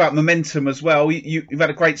 And you say about momentum as well. You've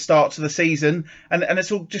had a great start to the season, and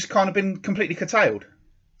it's all just kind of been completely curtailed.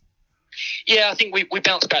 Yeah, I think we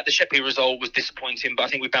bounced back. The Sheppey result was disappointing, but I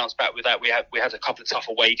think we bounced back with that. We had a couple of tough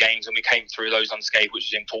away games, and we came through those unscathed,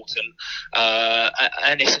 which is important.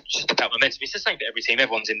 And it's just about momentum. It's the same for every team.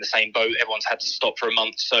 Everyone's in the same boat. Everyone's had to stop for a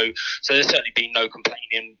month. So there's certainly been no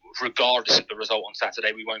complaining, regardless of the result on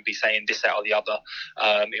Saturday. We won't be saying this, that or the other.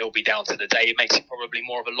 It'll be down to the day. It makes it probably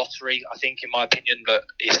more of a lottery, I think, in my opinion, but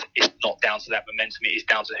it's not down to that momentum. It is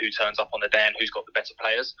down to who turns up on the day and who's got the better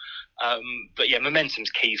players. But yeah,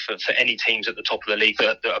 momentum's key for any teams at the top of the league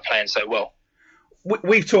that are playing so well.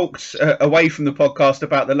 We've talked away from the podcast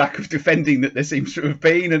about the lack of defending that there seems to have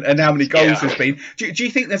been, and how many goals there's been. Do you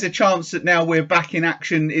think there's a chance that now we're back in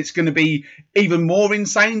action, it's going to be even more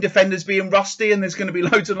insane, defenders being rusty, and there's going to be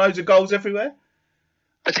loads and loads of goals everywhere?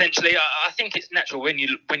 Potentially, I think it's natural when you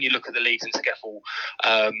look at the leagues in Skeppel.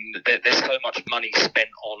 There's so much money spent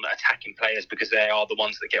on attacking players, because they are the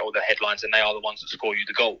ones that get all the headlines, and they are the ones that score you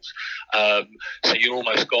the goals. So you're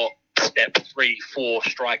almost got step 3-4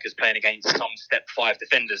 strikers playing against some step 5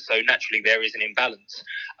 defenders. So naturally there is an imbalance.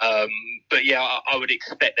 But yeah, I would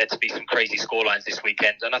expect there to be some crazy scorelines this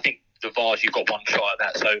weekend. And I think the Vars, you've got one shot at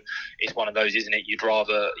that. So it's one of those, isn't it? You'd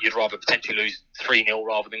rather potentially lose 3-0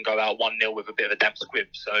 rather than go out 1-0 with a bit of a damp squib.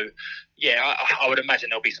 So yeah, I would imagine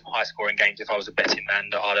there'll be some high scoring games. If I was a betting man,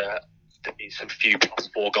 there'd be some few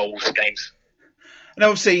 +4 goals games. And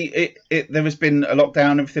obviously, there has been a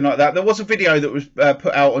lockdown and everything like that. There was a video that was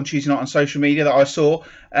put out on Tuesday night on social media that I saw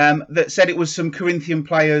that said it was some Corinthian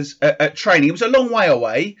players at training. It was a long way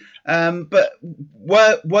away, but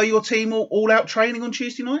were your team all out training on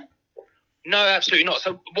Tuesday night? No, absolutely not.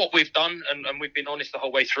 So what we've done, and we've been honest the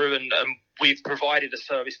whole way through, and we've provided a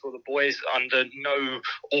service for the boys under no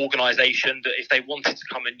organisation that if they wanted to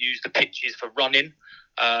come and use the pitches for running,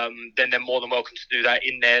 then they're more than welcome to do that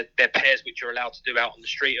in their pairs, which you're allowed to do out on the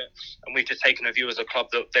street. And we've just taken a view as a club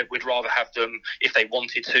that we'd rather have them, if they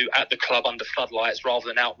wanted to, at the club under floodlights rather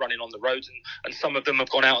than out running on the roads. And some of them have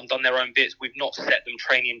gone out and done their own bits. We've not set them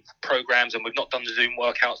training programs, and we've not done the Zoom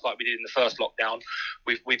workouts like we did in the first lockdown.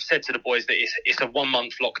 We've said to the boys that it's a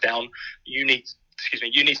 1-month lockdown. You need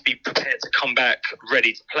to be prepared to come back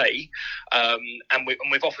ready to play, and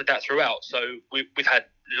we've offered that throughout. So we've had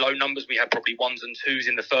low numbers. We had probably 1s and 2s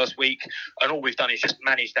in the first week, and all we've done is just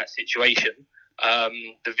manage that situation.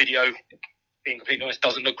 The video, being completely honest,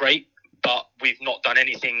 doesn't look great, but we've not done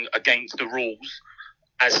anything against the rules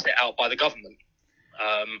as set out by the government.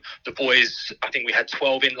 The boys, I think we had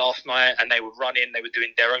 12 in last night, and they were running. They were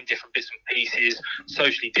doing their own different bits and pieces,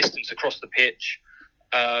 socially distanced across the pitch.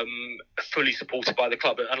 Fully supported by the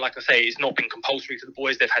club, and like I say, it's not been compulsory for the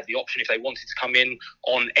boys. They've had the option if they wanted to come in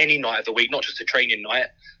on any night of the week, not just a training night.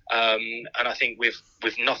 And I think with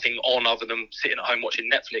nothing on other than sitting at home watching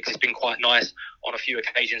Netflix, it's been quite nice on a few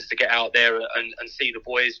occasions to get out there and see the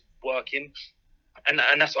boys working. And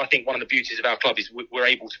that's, I think, one of the beauties of our club is we're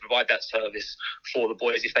able to provide that service for the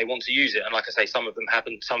boys if they want to use it. And like I say, some of them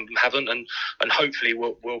haven't, and hopefully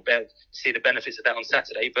we'll be able to see the benefits of that on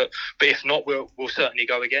Saturday. But if not, we'll certainly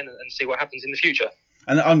go again and see what happens in the future.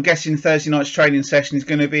 And I'm guessing Thursday night's training session is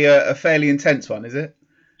going to be a fairly intense one, is it?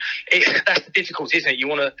 That's the difficulty, isn't it? You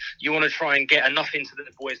want to try and get enough into the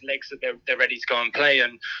boys' legs that they're ready to go and play,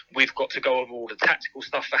 and we've got to go over all the tactical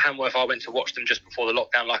stuff for Hanworth. I went to watch them just before the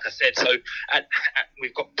lockdown, like I said. So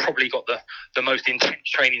we've probably got the most intense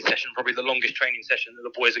training session, probably the longest training session that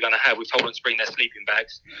the boys are going to have. We've told them to bring their sleeping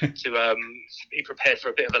bags to be prepared for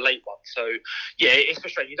a bit of a late one. So yeah, it's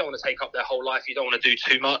frustrating. You don't want to take up their whole life. You don't want to do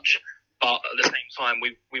too much. But at the same time,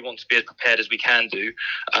 we want to be as prepared as we can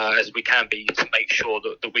be to make sure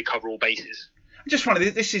that we cover all bases. I just wonder,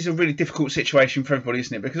 this is a really difficult situation for everybody,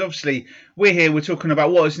 isn't it? Because obviously we're talking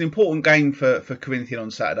about what is an important game for Corinthian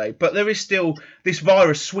on Saturday, but there is still this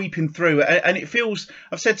virus sweeping through, and it feels,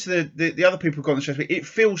 I've said to the other people who've gone on the show, it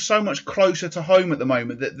feels so much closer to home at the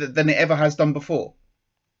moment than it ever has done before.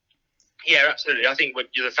 Yeah, absolutely. I think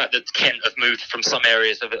the fact that Kent have moved from some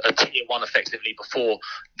areas of a tier 1 effectively before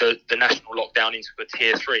the national lockdown into a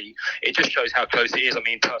tier 3, it just shows how close it is. I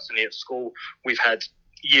mean, personally at school, we've had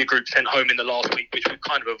year group sent home in the last week, which we've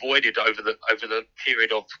kind of avoided over the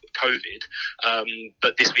period of COVID.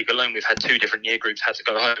 But this week alone, we've had 2 different year groups had to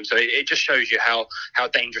go home. So it just shows you how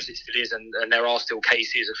dangerous it still is, and there are still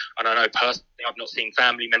cases. And I know personally, I've not seen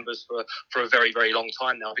family members for a very, very long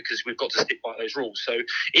time now because we've got to stick by those rules. So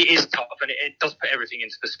it is tough, and it does put everything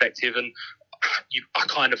into perspective. And I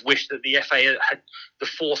kind of wish that the FA had the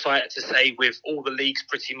foresight to say, with all the leagues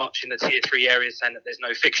pretty much in the tier 3 areas saying that there's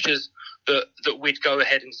no fixtures, that we'd go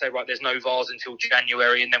ahead and say, right, there's no VARs until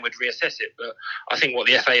January, and then we'd reassess it. But I think what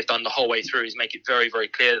the FA have done the whole way through is make it very, very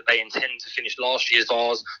clear that they intend to finish last year's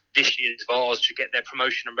VARs, this year's VARs, to get their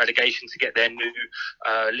promotion and relegation, to get their new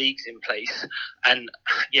leagues in place. And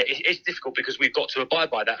yeah, it's difficult because we've got to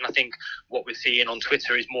abide by that. And I think what we're seeing on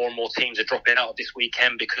Twitter is more and more teams are dropping out this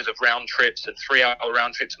weekend because of round trips and 3-hour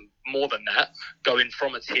round trips, and more than that, going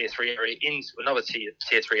from a tier 3 area into another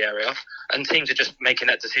tier 3 area. And teams are just making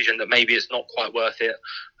that decision that maybe it's not quite worth it.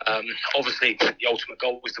 Obviously, the ultimate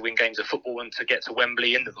goal was to win games of football and to get to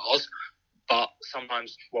Wembley in the VARs. But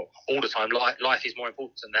sometimes, well, all the time, life is more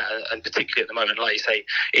important than that. And particularly at the moment, like you say,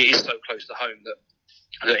 it is so close to home that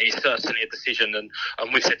it is certainly a decision.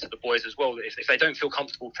 And we've said to the boys as well that if they don't feel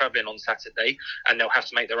comfortable travelling on Saturday, and they'll have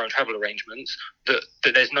to make their own travel arrangements, that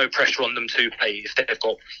there's no pressure on them to play. If they've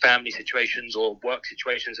got family situations or work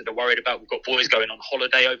situations that they're worried about, we've got boys going on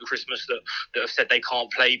holiday over Christmas that have said they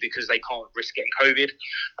can't play because they can't risk getting COVID,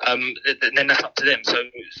 then that's up to them. So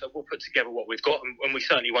we'll put together what we've got, and we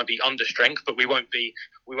certainly won't be under strength, but we won't be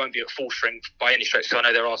at full strength by any stretch. So I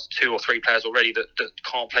know there are 2 or 3 players already that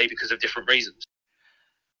can't play because of different reasons.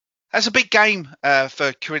 That's a big game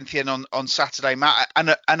for Corinthian on Saturday, Matt,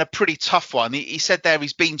 and a pretty tough one. He said there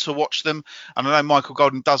he's been to watch them, and I know Michael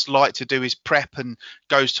Golden does like to do his prep and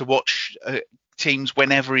goes to watch teams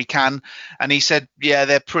whenever he can, and he said, yeah,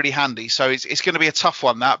 they're pretty handy. So it's going to be a tough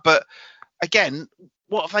one, that. But again,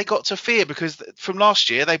 what have they got to fear? Because from last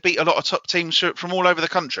year, they beat a lot of top teams from all over the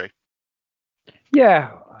country.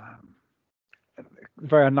 Yeah.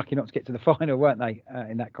 Very unlucky not to get to the final, weren't they,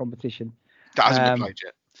 in that competition? That hasn't been played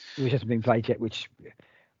yet. Which hasn't been played yet, which,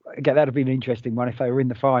 again, that would have been an interesting one if they were in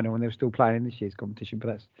the final and they were still playing in this year's competition, but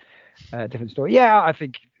that's a different story. Yeah, I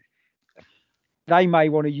think they may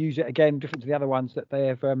want to use it again, different to the other ones, that they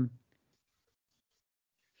have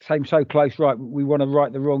came so close, right, we want to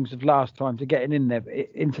right the wrongs of last time to getting in there,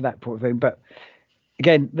 into that point of thing. But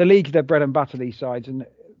again, the league's their bread and butter, these sides, and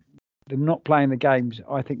them not playing the games,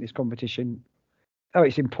 I think this competition,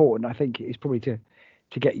 it's important, I think it's probably to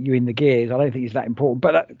get you in the gears. I don't think it's that important,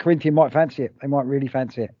 but Corinthian might fancy it. They might really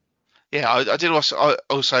fancy it. Yeah, I did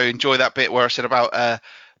also enjoy that bit where I said about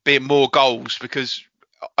being more goals, because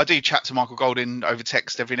I do chat to Michael Golding over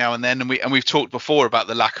text every now and then, and we've talked before about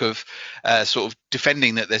the lack of sort of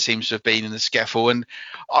defending that there seems to have been in the SCEFL, and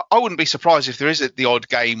I wouldn't be surprised if there is the odd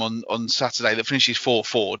game on Saturday that finishes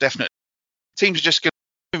 4-4. Definitely, teams are just going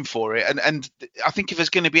to go for it, and I think if there's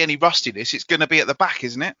going to be any rustiness, it's going to be at the back,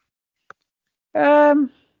 isn't it?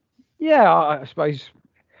 Yeah, I suppose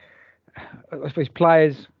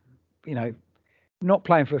players, not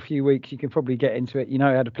playing for a few weeks, you can probably get into it. You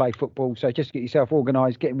know how to play football, so just get yourself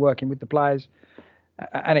organised, getting working with the players,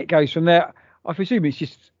 and it goes from there. I presume it's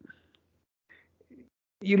just,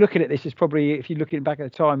 you're looking at this as probably, if you're looking back at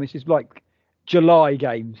the time, this is like July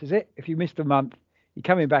games, is it? If you missed a month, you're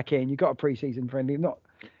coming back in, you've got a pre-season friendly.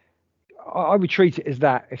 I would treat it as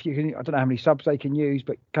that. If you can, I don't know how many subs they can use,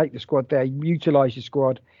 but take the squad there, utilise your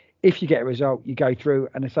squad. If you get a result, you go through,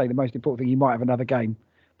 and I say the most important thing, you might have another game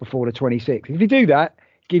before the 26th. If you do that,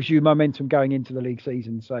 it gives you momentum going into the league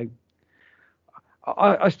season. So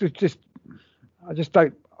I just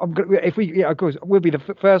don't. If we, of course, we'll be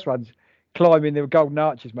the first ones climbing the golden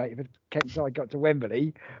arches, mate. If Kent side got to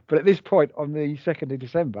Wembley, but at this point on the 2nd of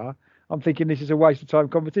December, I'm thinking this is a waste of time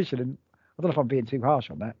competition, and I don't know if I'm being too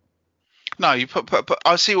harsh on that. No, you put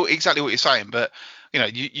I see exactly what you're saying, but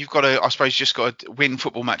you've got to, I suppose, just got to win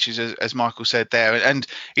football matches, as Michael said there, and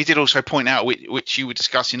he did also point out, which you were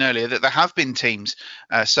discussing earlier, that there have been teams,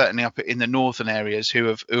 certainly up in the northern areas, who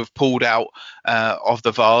have pulled out of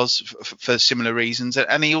the Vase for similar reasons,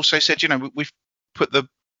 and he also said, we've put the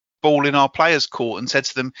ball in our players' court and said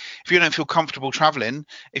to them, if you don't feel comfortable travelling,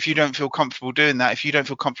 if you don't feel comfortable doing that, if you don't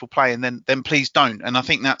feel comfortable playing, then please don't. And I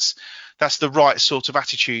think that's the right sort of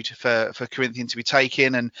attitude for Corinthian to be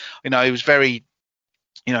taking. And he was very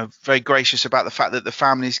gracious about the fact that the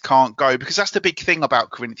families can't go, because that's the big thing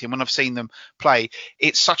about Corinthian. When I've seen them play,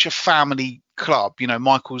 it's such a family club.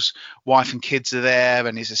 Michael's wife and kids are there,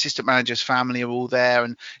 and his assistant manager's family are all there,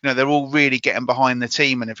 and they're all really getting behind the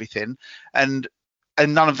team and everything. And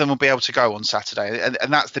none of them will be able to go on Saturday,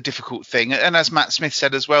 and that's the difficult thing. And as Matt Smith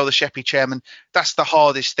said as well, the Sheppey chairman, that's the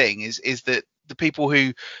hardest thing, is that the people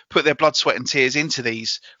who put their blood, sweat and tears into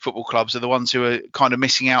these football clubs are the ones who are kind of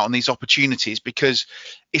missing out on these opportunities, because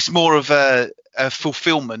it's more of a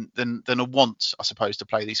fulfillment than a want, I suppose, to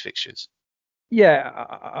play these fixtures. Yeah,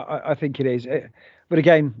 I think it is. But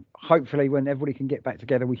again, hopefully when everybody can get back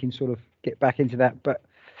together, we can sort of get back into that. But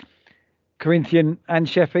Corinthian and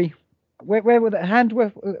Sheppey, where were the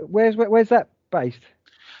Handworth? Where's that based?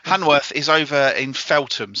 Handworth is over in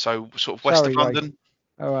Feltham, so sort of west of London. Right.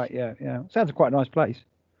 All right, yeah. Sounds quite a nice place.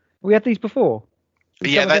 We had these before.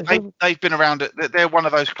 Yeah, they've been around. They're one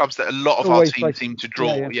of those clubs that a lot of our teams seem to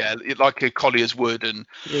draw. Yeah, like a Collier's Wood and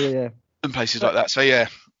places like that. So yeah.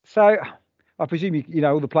 So I presume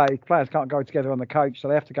all the players can't go together on the coach, so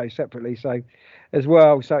they have to go separately. So as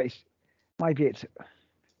well, so is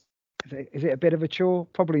it a bit of a chore?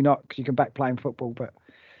 Probably not, because you can back playing football, but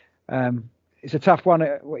it's a tough one.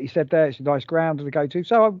 What you said there, it's a nice ground to go to.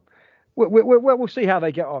 So we'll see how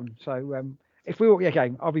they get on. So if we walk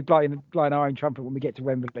again, I'll be blowing our own trumpet when we get to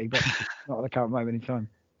Wembley, but not at the current moment in time.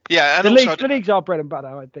 Yeah, and the league's our bread and butter,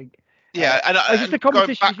 I think. Yeah, and the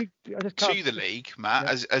competition going back to the league,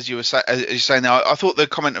 Matt, as you were saying there, I thought the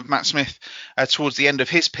comment of Matt Smith towards the end of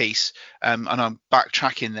his piece, and I'm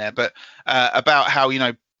backtracking there, but about how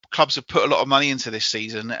clubs have put a lot of money into this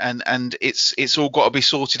season, and it's all got to be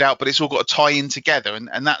sorted out, but it's all got to tie in together,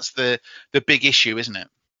 and that's the big issue, isn't it?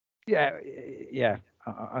 Yeah.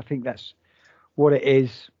 I think that's what it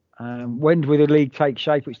is. When will the league take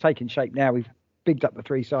shape? It's taking shape now. We've bigged up the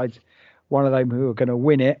three sides, one of them who are going to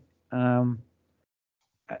win it, and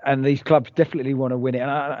and these clubs definitely want to win it.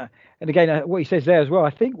 And again, what he says there as well, I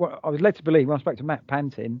think what I was led to believe when I spoke to Matt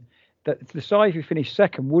Pantin, that the side who finished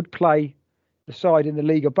second would play the side in the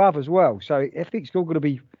league above as well. So I think it's all going to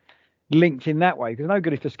be linked in that way, because no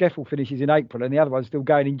good if the SCEFL finishes in April and the other one's still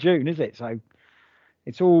going in June, is it? So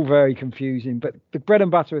it's all very confusing. But the bread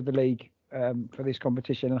and butter of the league for this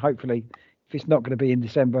competition, and hopefully if it's not going to be in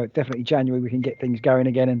December, definitely January, we can get things going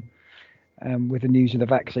again, and with the news of the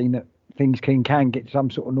vaccine, that things can get some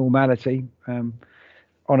sort of normality on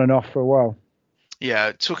and off for a while.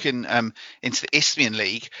 Yeah, talking into the Isthmian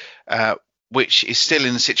League, which is still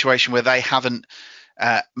in a situation where they haven't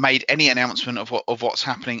made any announcement of what's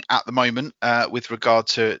happening at the moment with regard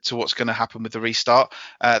to what's going to happen with the restart.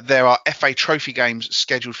 There are FA Trophy games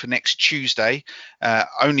scheduled for next Tuesday.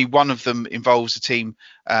 Only one of them involves a team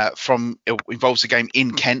involves a game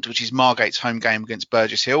in Kent, which is Margate's home game against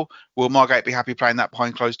Burgess Hill. Will Margate be happy playing that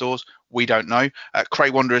behind closed doors? We don't know.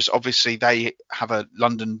 Cray Wanderers, obviously, they have a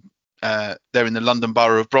London. They're in the London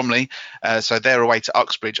borough of Bromley, so they're away to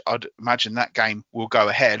Uxbridge. I'd imagine that game will go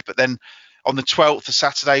ahead. But then on the 12th of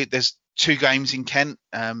Saturday, there's 2 games in Kent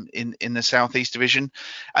in the South East Division.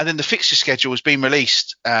 And then the fixture schedule has been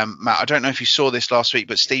released. Matt, I don't know if you saw this last week,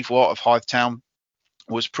 but Steve Watt of Hythe Town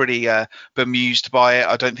was pretty bemused by it.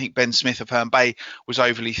 I don't think Ben Smith of Herne Bay was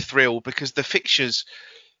overly thrilled, because the fixtures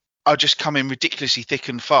are just coming ridiculously thick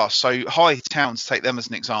and fast. So Hythe Town, to take them as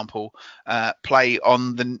an example, play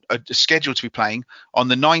on scheduled to be playing on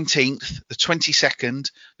the 19th, the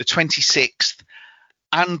 22nd, the 26th,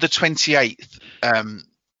 and the 28th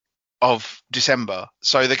of December.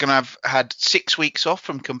 So they're going to have had 6 weeks off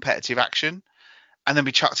from competitive action, and then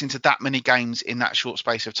be chucked into that many games in that short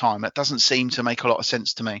space of time. That doesn't seem to make a lot of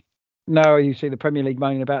sense to me. No, you see the Premier League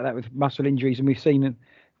moaning about that with muscle injuries, and we've seen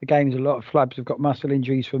the games, a lot of clubs have got muscle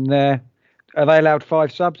injuries from there. Are they allowed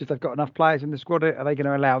 5 subs if they've got enough players in the squad? Are they going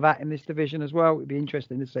to allow that in this division as well? It'd be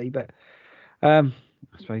interesting to see. But I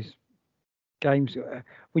suppose games,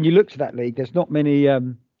 when you look to that league, there's not many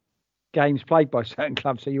games played by certain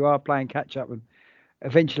clubs, so you are playing catch up. And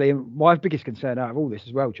eventually, and my biggest concern out of all this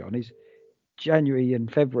as well, John, is January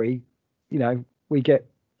and February, we get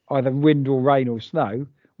either wind or rain or snow.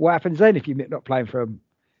 What happens then if you're not playing for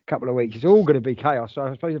couple of weeks? It's all going to be chaos. So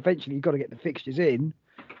I suppose eventually you've got to get the fixtures in,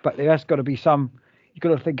 but there has got to be you've got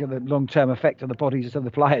to think of the long-term effect on the bodies of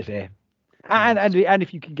the players here, and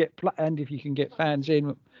if you can get fans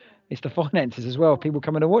in, it's the finances as well. People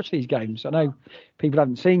coming to watch these games. I know people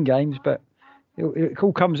haven't seen games, but it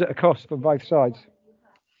all comes at a cost from both sides.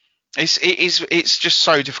 It's just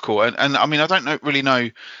so difficult, and I mean, I don't really know.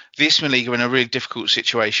 The Isthmian League are in a really difficult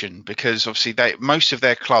situation, because obviously most of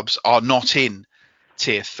their clubs are not in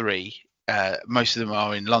Tier 3. Most of them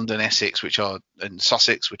are in London, Essex, and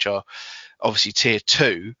Sussex, which are obviously Tier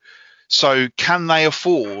 2. So can they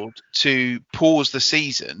afford to pause the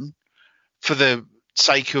season for the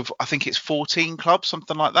sake of, I think it's 14 clubs,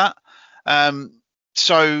 something like that?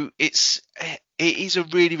 So it is a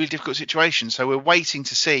really, really difficult situation. So we're waiting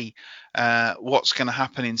to see what's going to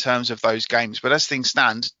happen in terms of those games. But as things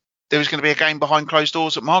stand, there is going to be a game behind closed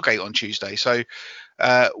doors at Margate on Tuesday. So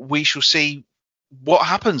we shall see what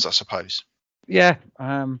happens, I suppose. Yeah,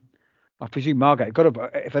 I presume Margate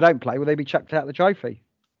if they don't play, will they be chucked out of the trophy?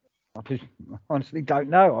 I honestly don't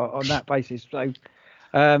know on that basis. So,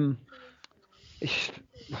 I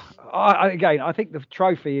think the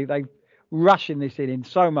trophy, they rushing this in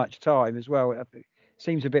so much time as well. It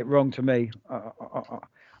seems a bit wrong to me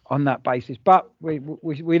on that basis. But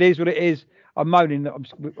it is what it is. I'm moaning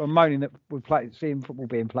that we're seeing football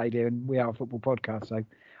being played here, and we are a football podcast. So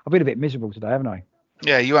I've been a bit miserable today, haven't I?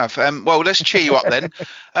 Yeah, you have. Well, let's cheer you up then.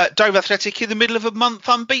 Dover Athletic in the middle of a month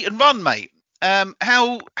unbeaten run, mate.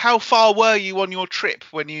 How far were you on your trip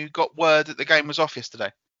when you got word that the game was off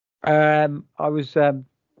yesterday? I was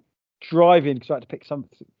driving because I had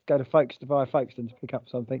to go to via Folkestone to pick up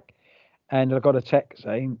something, and I got a text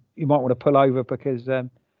saying you might want to pull over because.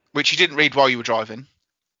 Which you didn't read while you were driving.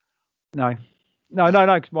 No,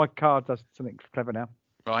 because my car does something clever now.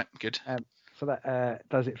 Right, good. So that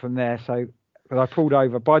does it from there. So I pulled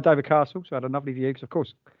over by Dover Castle, so I had a lovely view. Because of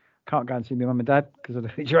course, can't go and see my mum and dad because of the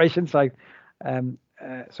situation. So,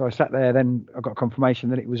 so I sat there. Then I got confirmation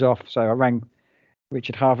that it was off. So I rang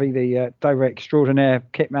Richard Harvey, the Dover extraordinaire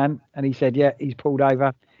kit man, and he said, yeah, he's pulled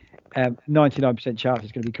over. 99% chance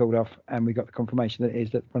it's going to be called off, and we got the confirmation that it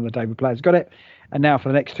is that one of the Dover players got it. And now for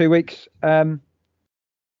the next 2 weeks, Dover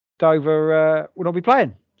will not be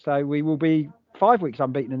playing. So we will be 5 weeks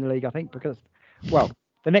unbeaten in the league, I think, because, well,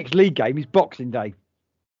 the next league game is Boxing Day.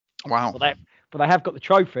 Wow. But they have got the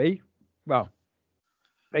trophy. Well,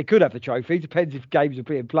 they could have the trophy. Depends if games are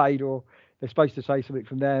being played or they're supposed to say something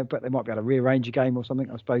from there, but they might be able to rearrange a game or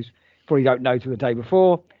something. I suppose probably don't know till the day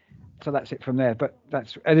before, so that's it from there. But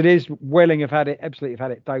that's as it is. Welling have had it, Ebbsfleet have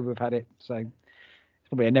had it, Dover have had it, so it's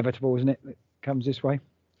probably inevitable, isn't it? That comes this way.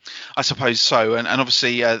 I suppose so, and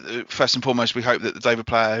obviously, first and foremost, we hope that the Dover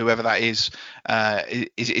player, whoever that is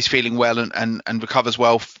feeling well and recovers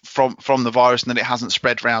well from the virus, and that it hasn't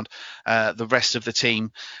spread around the rest of the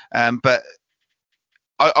team. But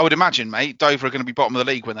I would imagine, mate, Dover are going to be bottom of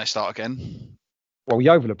the league when they start again. Well,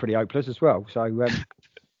 Yeovil are pretty hopeless as well, so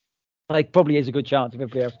like probably is a good chance if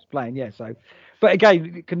everybody else is playing. Yeah, so, but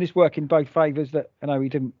again, can this work in both favours? That I know we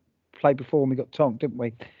didn't play before and we got tonked, didn't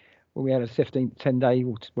we? Well, we had a 10-day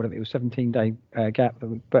or whatever it was, 17-day gap.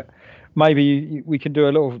 But maybe we can do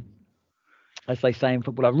a little, as they say in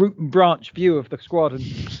football, a root and branch view of the squad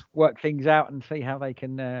and work things out and see how they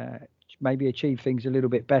can maybe achieve things a little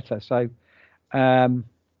bit better. So I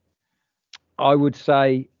would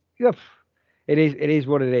say it is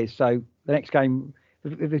what it is. So the next game,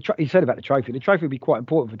 you said about the trophy would be quite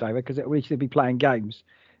important for Dover because at least they'd be playing games.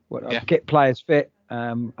 Get players fit.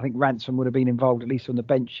 I think Ransom would have been involved at least on the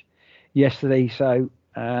bench yesterday, so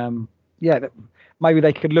maybe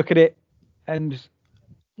they could look at it. And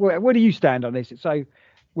where do you stand on this? So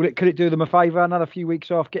could it do them a favour? Another few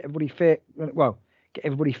weeks off, get everybody fit,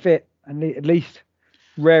 and at least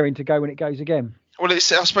raring to go when it goes again. Well, I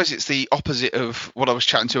suppose it's the opposite of what I was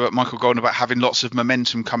chatting to at Michael Golden about having lots of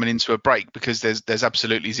momentum coming into a break, because there's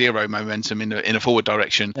absolutely zero momentum in a forward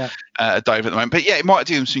direction at Dover at the moment. But yeah, it might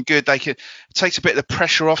do them some good. They could take a bit of the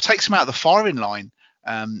pressure off, takes them out of the firing line,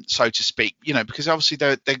 so to speak. Because obviously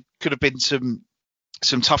there could have been some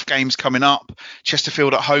tough games coming up.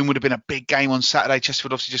 Chesterfield at home would have been a big game on Saturday.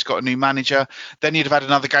 Chesterfield obviously just got a new manager. Then you'd have had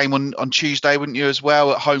another game on Tuesday, wouldn't you, as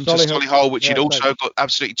well, at home to Solihull, which you'd also got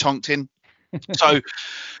absolutely tonked in. So,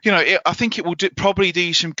 I think it will probably do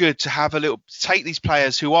you some good to take these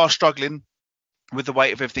players who are struggling with the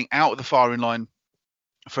weight of everything out of the firing line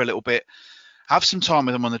for a little bit, have some time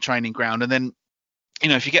with them on the training ground, and then,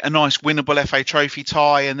 if you get a nice winnable FA Trophy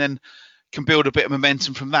tie, and then can build a bit of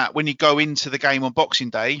momentum from that, when you go into the game on Boxing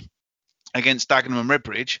Day against Dagenham and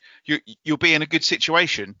Redbridge, you'll be in a good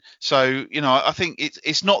situation. So, I think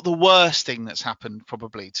it's not the worst thing that's happened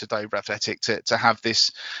probably to Dover Athletic to have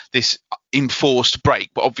this enforced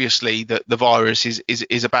break. But obviously the virus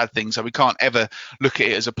is a bad thing, so we can't ever look at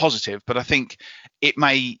it as a positive. But I think it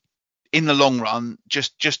may, in the long run,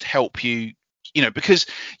 just help you. Because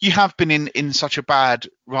you have been in such a bad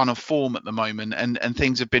run of form at the moment, and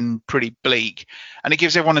things have been pretty bleak, and it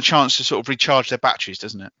gives everyone a chance to sort of recharge their batteries,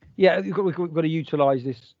 doesn't it? Yeah, we've got to utilise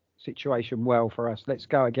this situation well for us. Let's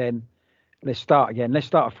go again. Let's start again. Let's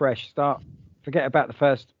start afresh. Forget about the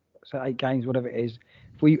first 8 games, whatever it is.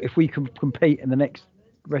 If we can compete in the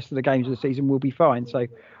rest of the games of the season, we'll be fine. So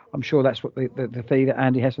I'm sure that's what the thing that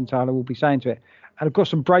Andy Hessenthaler will be saying to it. And I've got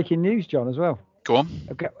some breaking news, John, as well. Go on.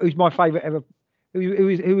 Okay, who's my favourite ever?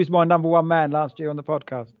 Who was my number one man last year on the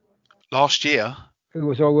podcast? Last year? Who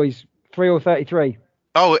was always 3 or 33?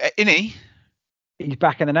 Oh, Innie? He's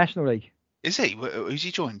back in the National League. Is he? Who's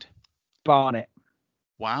he joined? Barnet.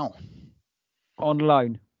 Wow. On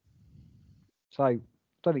loan. So I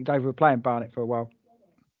don't think Dover were playing Barnet for a while.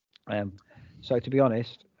 So to be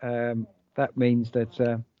honest, that means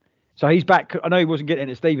that so he's back. I know he wasn't getting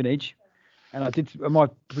into Stevenage. And I did my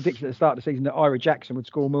prediction at the start of the season that Ira Jackson would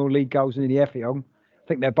score more league goals than Innie Effiong. I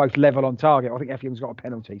think they're both level on target. I think Effiong's got a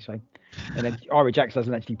penalty, and then Ira Jackson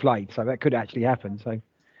hasn't actually played, so that could actually happen. So,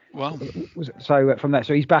 from that,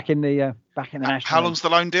 so he's back in the national. How long's the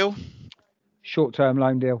loan deal? Short-term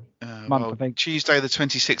loan deal, month I think. Tuesday, the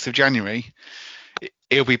 26th of January.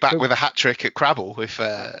 He'll be back with a hat trick at Crabble if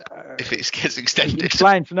it gets extended. He's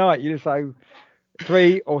playing tonight, so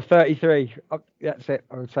 3 or 33. That's it,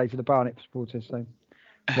 I would say to the Barnet supporters. So,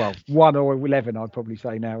 1 or 11, I'd probably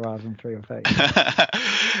say now, rather than 3 or 30.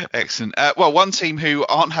 Excellent. One team who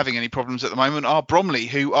aren't having any problems at the moment are Bromley,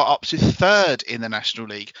 who are up to 3rd in the National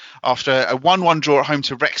League after a 1-1 draw at home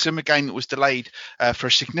to Wrexham, a game that was delayed for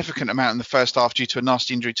a significant amount in the first half due to a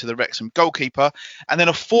nasty injury to the Wrexham goalkeeper, and then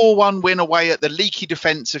a 4-1 win away at the leaky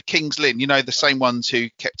defence of Kings Lynn, the same ones who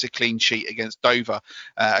kept a clean sheet against Dover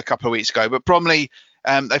a couple of weeks ago. But Bromley,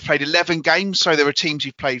 they've played 11 games, so there are teams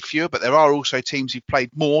who've played fewer, but there are also teams who've played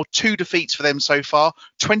more. 2 defeats for them so far,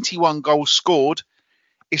 21 goals scored.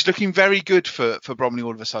 It's looking very good for Bromley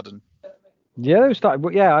all of a sudden. Yeah, they started.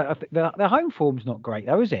 But yeah, I think their home form's not great,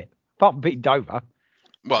 though, is it? Apart from beating Dover.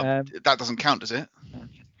 Well, that doesn't count, does it?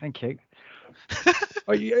 Thank you.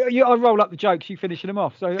 I roll up the jokes, you finishing them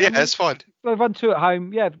off. So yeah, that's fine. They've won 2 at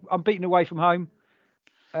home. Yeah, I'm beaten away from home.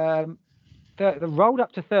 They're rolled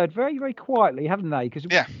up to 3rd very, very quietly, haven't they? Because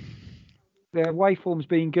Their away form's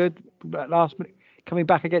been good. Last minute, coming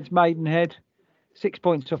back against Maidenhead, 6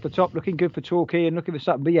 points off the top, looking good for Torquay and looking for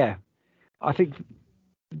something. But yeah, I think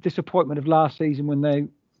the disappointment of last season when they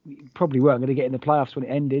probably weren't going to get in the playoffs when it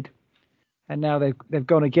ended, and now they've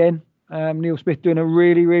gone again. Neil Smith doing a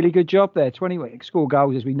really, really good job there. 20 score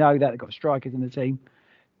goals, as we know that. They've got strikers in the team.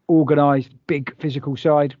 Organised, big physical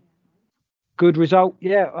side. Good result.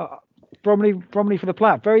 Yeah, Bromley for the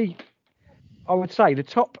playoff. Very, I would say, the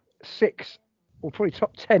top 6 or probably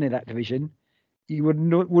top 10 in that division. You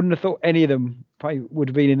wouldn't have thought any of them probably would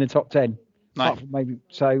have been in the top 10. No. Maybe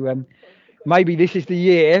so. Maybe this is the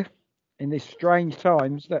year in these strange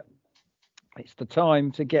times that it's the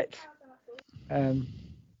time to get out.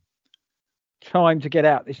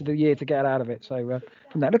 This is the year to get out of it. So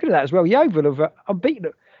from that, looking at that as well, Yeovil have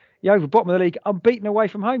unbeaten. Yeovil, bottom of the league, unbeaten away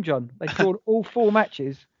from home. John, they scored all 4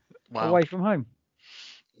 matches away from home.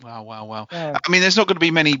 Wow. I mean, there's not going to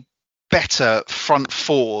be many better front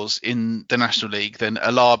fours in the National League than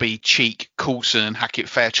Alabi, Cheek, Coulson and Hackett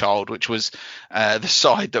Fairchild, which was the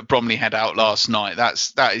side that Bromley had out last night.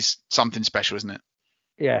 That is something special, isn't it?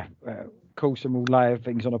 Yeah, Coulson will lay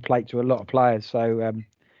things on a plate to a lot of players. So,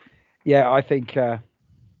 yeah, I think they're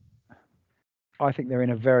in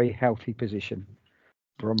a very healthy position.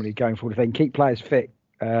 Bromley going forward, if they can keep players fit.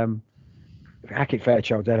 Hackett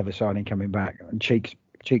Fairchild's out of a signing coming back, and Cheek's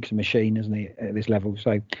a machine, isn't he, at this level?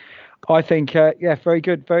 So, I think, very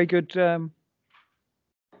good.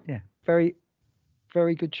 Very,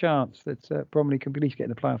 very good chance that Bromley can at least get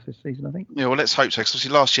in the playoffs this season, I think. Yeah, well, let's hope so. Because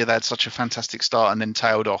obviously last year they had such a fantastic start and then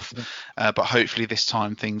tailed off. Yeah. But hopefully this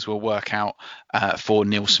time things will work out for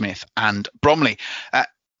Neil Smith and Bromley.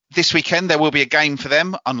 This weekend there will be a game for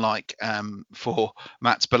them, unlike for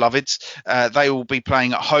Matt's beloveds. They will be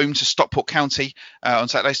playing at home to Stockport County on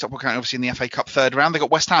Saturday. Stockport County obviously in the FA Cup third round. They got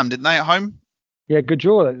West Ham, didn't they, at home? Yeah, good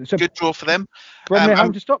draw. Good draw for them. Bromley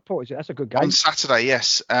home to Stockport, is it? That's a good game. On Saturday,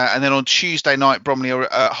 yes. And then on Tuesday night, Bromley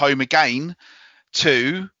are at home again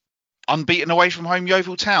to unbeaten away from home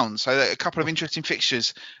Yeovil Town. So a couple of interesting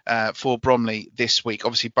fixtures for Bromley this week.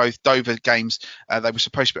 Obviously, both Dover games, they were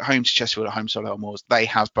supposed to be at home to Chesterfield, at home to Solihull Moors. They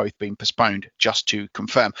have both been postponed, just to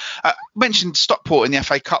confirm. Mentioned Stockport in the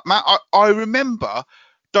FA Cup, Matt. I remember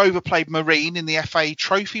Dover played Marine in the FA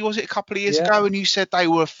Trophy, was it, a couple of years ago? And you said they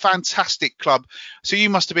were a fantastic club. So you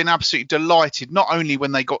must have been absolutely delighted, not only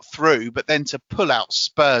when they got through, but then to pull out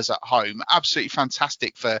Spurs at home. Absolutely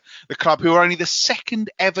fantastic for the club, who are only the second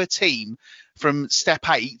ever team from Step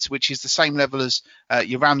 8, which is the same level as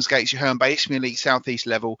your Ramsgates, your Herne Bay, Isthmian League South East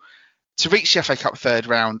level, to reach the FA Cup third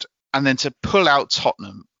round and then to pull out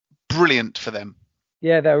Tottenham. Brilliant for them.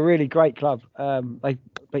 Yeah, they're a really great club. They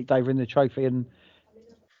beat Dover in the trophy, and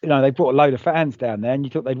they brought a load of fans down there, and you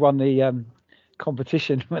thought they'd won the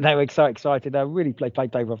competition when they were so excited. They played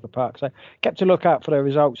Dover off the park. So kept to look out for their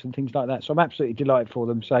results and things like that. So I'm absolutely delighted for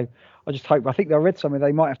them. So I just hope, I think I read something,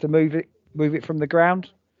 they might have to move it from the ground,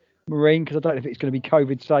 Marine, because I don't know if it's going to be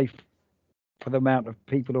COVID safe for the amount of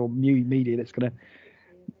people or new media that's going to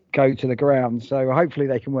go to the ground. So hopefully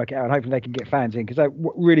they can work it out, and hopefully they can get fans in, because they're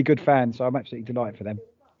really good fans. So I'm absolutely delighted for them.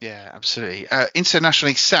 Yeah, absolutely. International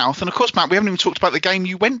League South. And of course, Matt, we haven't even talked about the game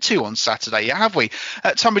you went to on Saturday yet, have we?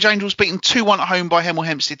 Tunbridge Angels beaten 2-1 at home by Hemel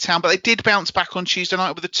Hempstead Town, but they did bounce back on Tuesday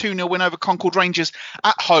night with a 2-0 win over Concord Rangers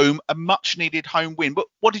at home, a much needed home win. But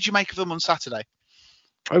what did you make of them on Saturday?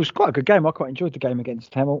 It was quite a good game. I quite enjoyed the game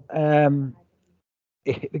against Hemel.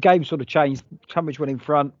 The game sort of changed. Tunbridge went in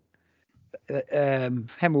front.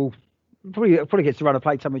 Hemel probably gets to run a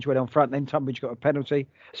play. Tunbridge went on front. Then Tunbridge got a penalty.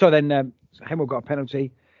 So then Hemel got a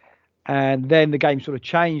penalty. And then the game sort of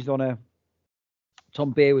changed on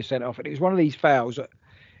Tom Beer was sent off. And it was one of these fouls.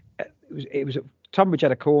 It was Tunbridge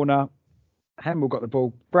had a corner. Hemel got the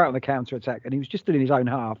ball, brought on the counter attack, and he was just doing his own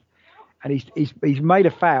half. And he's made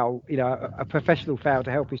a foul, a professional foul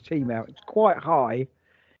to help his team out. It's quite high.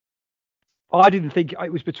 I didn't think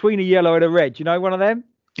it was between a yellow and a red. One of them?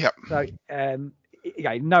 Yep. So,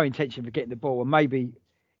 no intention of getting the ball, and maybe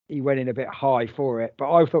he went in a bit high for it.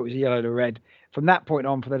 But I thought it was a yellow and a red. From that point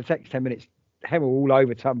on, for the next 10 minutes, Hemel all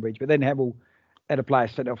over Tunbridge. But then Hemel had a player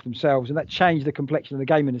sent off themselves, and that changed the complexion of the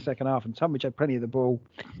game in the second half. And Tunbridge had plenty of the ball.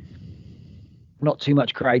 Not too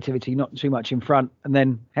much creativity, not too much in front. And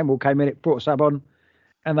then Hemel came in, it brought a sub on,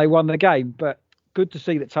 and they won the game. But good to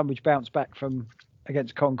see that Tunbridge bounced back from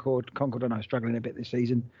against Concord. Concord, I know, struggling a bit this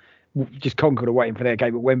season. Just Concord are waiting for their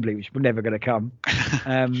game at Wembley, which was never going to come.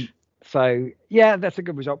 So, yeah, that's a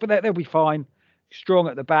good result. But they'll be fine. Strong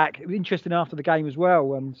at the back. It was interesting after the game as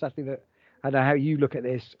well. Saturday, that I don't know how you look at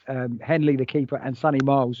this. Henley, the keeper, and Sonny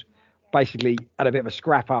Miles basically had a bit of a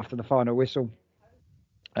scrap after the final whistle.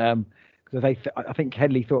 Because I think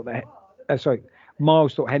Henley thought that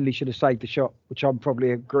Miles thought Henley should have saved the shot, which I'm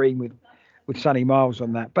probably agreeing with Sonny Miles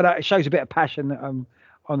on that. But it shows a bit of passion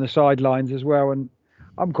on the sidelines as well, and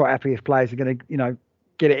I'm quite happy if players are going to,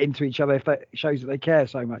 get it into each other if that shows that they care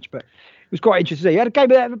so much. But it was quite interesting to see. He had a game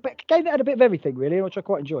that had a bit of everything, really, which I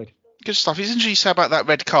quite enjoyed. Good stuff. It's interesting you say about that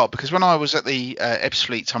red card, because when I was at the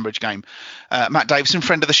Ebbsfleet-Tunbridge game, Matt Davison,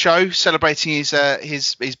 friend of the show, celebrating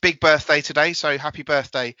his big birthday today. So happy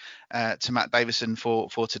birthday to Matt Davison for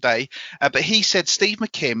today. But he said Steve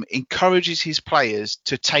McKim encourages his players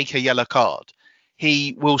to take a yellow card.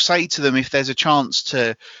 He will say to them, if there's a chance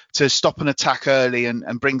to stop an attack early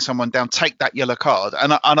and bring someone down, take that yellow card.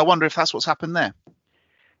 And I wonder if that's what's happened there.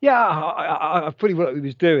 Yeah, I pretty well what he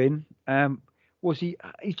was doing. Was he?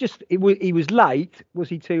 He was late. Was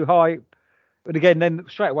he too high? But again, then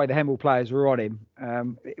straight away the Hemel players were on him.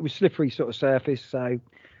 It was slippery sort of surface. So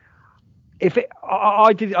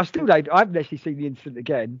I haven't actually seen the incident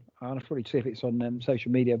again. I'll probably see if it's on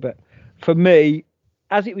social media. But for me,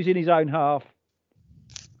 as it was in his own half,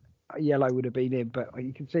 a yellow would have been in. But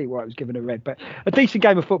you can see why it was given a red. But a decent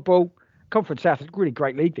game of football. Conference South is a really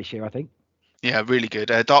great league this year, I think. Yeah, really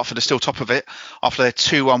good. Dartford are still top of it after their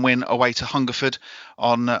 2-1 win away to Hungerford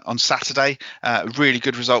on Saturday. Really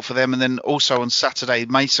good result for them. And then also on Saturday,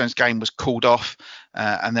 Maidstone's game was called off.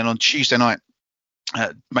 And then on Tuesday night,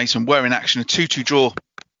 Maidstone were in action, a 2-2 draw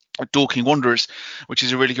at Dorking Wanderers, which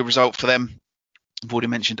is a really good result for them. I've already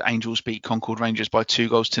mentioned Angels beat Concord Rangers by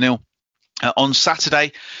 2-0. On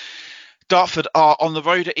Saturday, Dartford are on the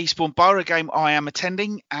road at Eastbourne Borough, game I am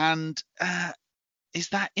attending. And is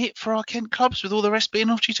that it for our Kent clubs, with all the rest being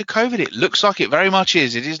off due to COVID? It looks like it very much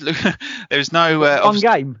is. It is. There's no one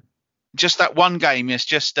game. Just that one game. Yes,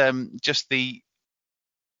 just the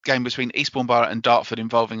game between Eastbourne Borough and Dartford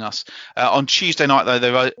involving us. On Tuesday night, though,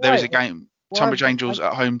 there is a game. Tunbridge Angels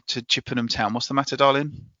at home to Chippenham Town. What's the matter,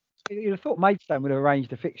 darling? You'd have thought Maidstone would have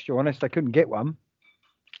arranged a fixture unless they couldn't get one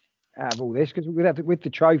out of all this, because with the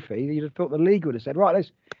trophy, you'd have thought the league would have said, right,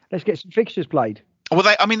 let's get some fixtures played. Well,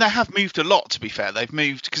 they have moved a lot, to be fair. They've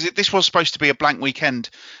moved because this was supposed to be a blank weekend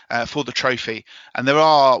for the trophy. And there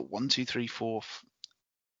are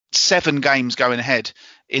 7 games going ahead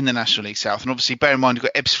in the National League South. And obviously, bear in mind, you've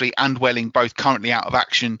got Ebbsfleet and Welling both currently out of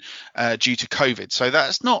action due to COVID. So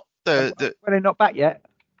that's not Well, they're not back yet.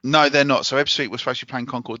 No, they're not. So Ebbsfleet was supposed to be playing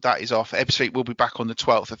Concord. That is off. Ebbsfleet will be back on the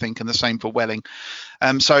 12th, I think, and the same for Welling.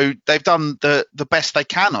 So they've done the best they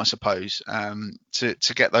can, I suppose,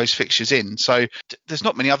 to get those fixtures in. So there's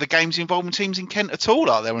not many other games involving teams in Kent at all,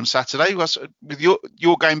 are there, on Saturday? With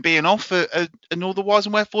your game being off, and all the whys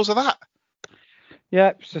and wherefores of that?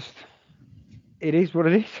 Yeah, it is what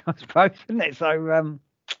it is, I suppose, isn't it? So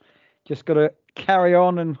just got to carry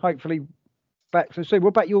on and hopefully back. So, what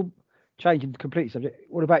about your... Changing the complete subject,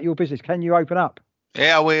 what about your business? Can you open up?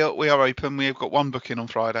 Yeah, we are open. We've got one booking on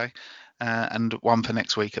Friday and one for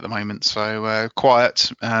next week at the moment. So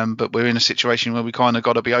quiet, but we're in a situation where we kind of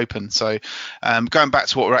got to be open. So going back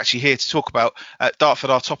to what we're actually here to talk about,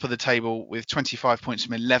 Dartford are top of the table with 25 points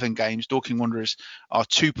from 11 games. Dorking Wanderers are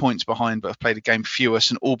 2 points behind but have played a game fewer.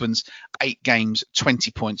 St Albans 8 games,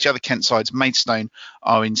 20 points. The other Kent sides, Maidstone,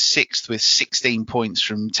 are in 6th with 16 points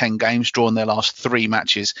from 10 games, drawn their last 3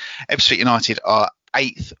 matches. Ebbsfleet United are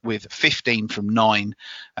 8th with 15 from 9.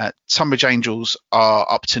 Tunbridge Angels are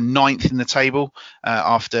up to 9th in the table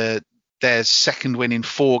after their second win in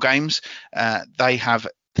 4 games. They have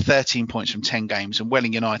 13 points from 10 games, and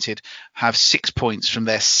Welling United have 6 points from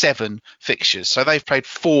their 7 fixtures. So they've played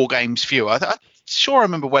 4 games fewer. I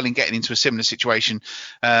remember Welling getting into a similar situation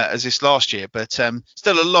as this last year, but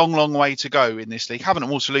still a long way to go in this league. Havant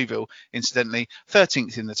and Waterlooville, incidentally,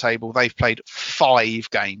 13th in the table. They've played 5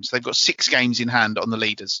 games. They've got 6 games in hand on the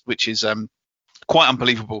leaders, which is quite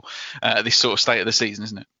unbelievable at this sort of state of the season,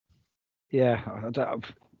 isn't it? Yeah,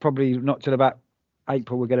 probably not till about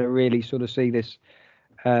April we're going to really sort of see this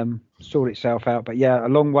sort itself out. But yeah, a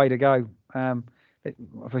long way to go. I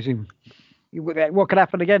presume what could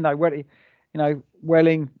happen again though?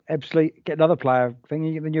 Welling, Ebbsfleet, get another player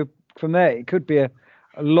thing, then you're from there. It could be a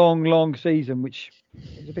long season, which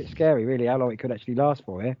is a bit scary, really, how long it could actually last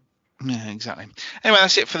for here. Yeah, exactly. Anyway,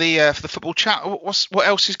 that's it for the football chat. What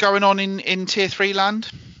else is going on in Tier 3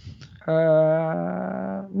 land?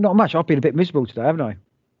 Not much. I've been a bit miserable today, haven't I?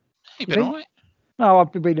 You've been all right. No,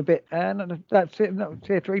 I've been a bit. That's it. No,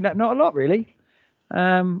 Tier 3, not a lot really.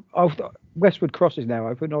 Westwood Cross is now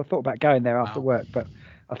open. I thought about going there after work, but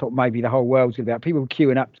I thought maybe the whole world's going to be out. People were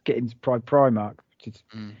queuing up to get into Primark, which is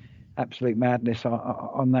absolute madness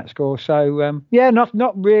on that score. So,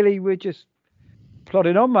 not really. We're just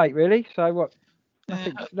plodding on, mate, really. So, what?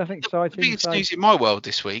 Nothing exciting. The biggest news in my world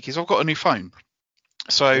this week is I've got a new phone.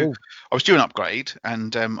 So Ooh. I was due an upgrade,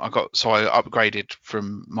 and I upgraded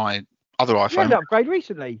from my other You had iPhone. an upgrade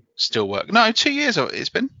recently. Still work. No, 2 years it's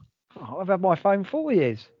been. Oh, I've had my phone 4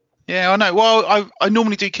 years. Yeah, I know. Well, I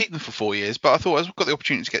normally do keep them for 4 years, but I thought I've got the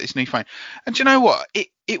opportunity to get this new phone. And do you know what?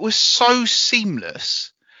 It was so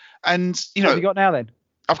seamless. And What have you got now then?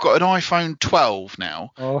 I've got an iPhone 12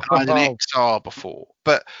 now. Oh, And I had an XR before,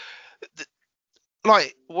 but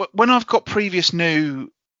like when I've got previous new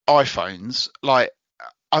iPhones, like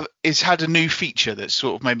it's had a new feature that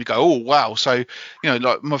sort of made me go, oh wow. So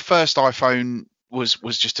like my first iPhone was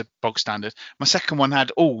just a bog standard. My second one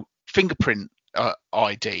had fingerprint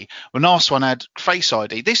ID. My last one had Face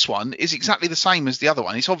ID. This one is exactly the same as the other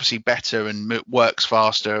one. It's obviously better and works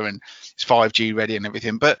faster and it's 5G ready and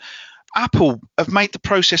everything. But Apple have made the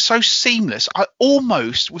process so seamless. I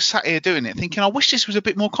almost was sat here doing it thinking, I wish this was a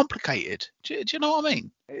bit more complicated. Do you know what I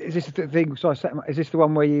mean? Is this the thing? So is this the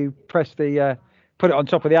one where you press the put it on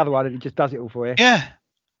top of the other one and it just does it all for you?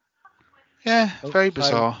 Yeah. Very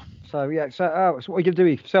bizarre. So what are you gonna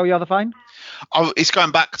do? Sell your other phone? It's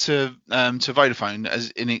going back to Vodafone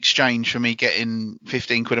as in exchange for me getting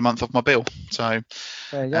 15 quid a month off my bill. So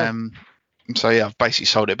so yeah, I've basically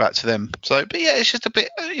sold it back to them. So, but yeah, it's just a bit,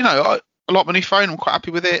 I like my new phone. I'm quite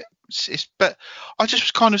happy with it. But I just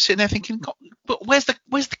was kind of sitting there thinking, but where's the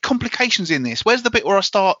complications in this? Where's the bit where I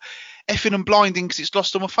start effing and blinding because it's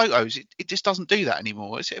lost all my photos? It just doesn't do that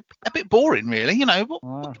anymore. It's a bit boring, really.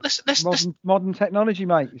 Wow. Let's modern technology,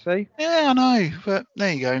 mate. You see? Yeah, I know. But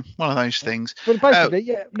there you go. One of those things. But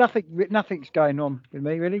basically, nothing's going on with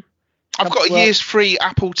me really. I've got a year's free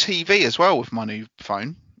Apple TV as well with my new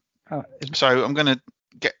phone. So I'm going to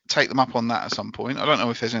take them up on that at some point. I don't know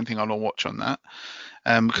if there's anything I want to watch on that,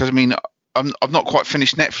 because I mean I've not quite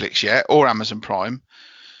finished Netflix yet or Amazon Prime.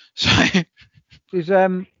 So is I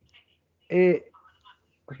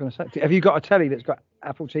was going to say, have you got a telly that's got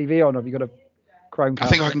Apple TV on? Or have you got a Chromecast? I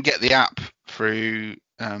think I can get the app through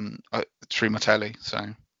my telly. So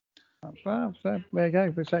well, so there you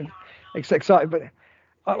go. It's exciting, but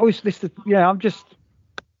I always listen. Yeah, I'm just.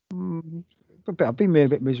 I've been a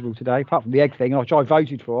bit miserable today, apart from the egg thing, which I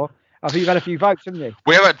voted for. I think you've had a few votes, haven't you?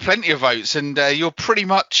 We have had plenty of votes, and you're pretty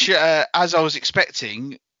much, as I was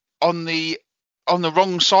expecting, on the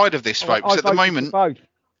wrong side of this vote. Because at the moment,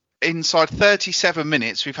 inside 37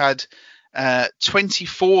 minutes, we've had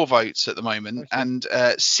 24 votes at the moment, and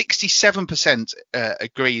 67%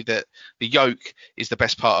 agree that the yolk is the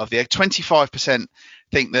best part of the egg. 25%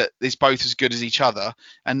 think that it's both as good as each other,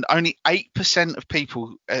 and only 8% of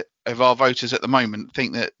people of our voters at the moment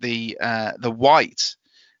think that the white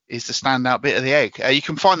is the standout bit of the egg. You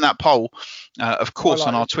can find that poll, of course,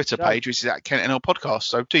 on our Twitter page, which is at Kent NL Podcast.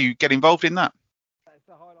 So do you get involved in that? That's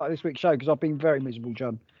the highlight of this week's show because I've been very miserable,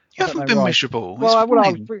 John. You haven't been miserable. Well, I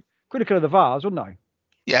was critical of the VARs, wasn't I?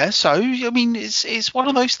 Yeah. So I mean, it's one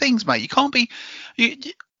of those things, mate. You can't be.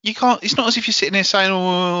 You can't. It's not as if you're sitting there saying,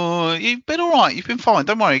 "Oh, you've been all right. You've been fine.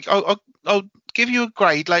 Don't worry. I'll give you a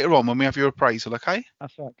grade later on when we have your appraisal, okay?"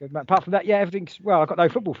 That's right. Good. Apart from that, yeah, everything's well. I've got no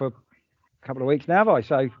football for a couple of weeks now, have I?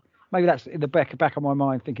 So maybe that's in the back of my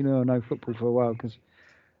mind, thinking, oh, no football for a while because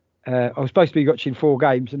I was supposed to be watching 4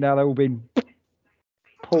 games and now they've all been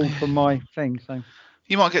pulled from my thing. So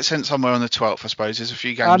you might get sent somewhere on the 12th, I suppose. There's a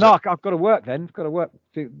few games. No, I've got to work then. I've got to work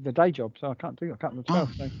do the day job, so I can't do it. I can't on the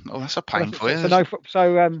 12th. So. Oh, that's a pain for you.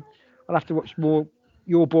 So I'll have to watch more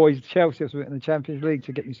your boys Chelsea in the Champions League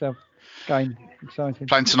to get myself going. Exciting.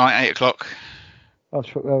 Playing tonight, 8:00. Oh,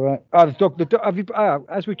 right. The dog. Have you?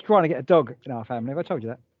 As we're trying to get a dog in our family, have I told you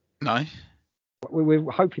that? No. We're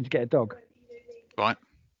hoping to get a dog. Right.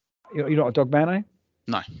 You're not a dog man, eh?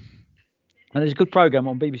 No. And there's a good programme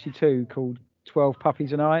on BBC Two called 12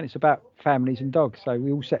 Puppies and I, and it's about families and dogs. So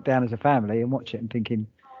we all sat down as a family and watch it and thinking,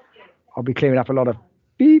 I'll be clearing up a lot of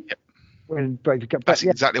beep. Yep. That's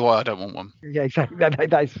exactly why I don't want one. Yeah, exactly.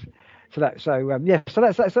 That's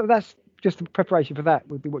just the preparation for that.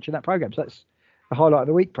 We'll be watching that programme. So that's the highlight of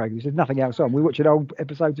the week programme. There's nothing else on. We're watching old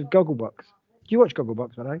episodes of Gogglebox. Do you watch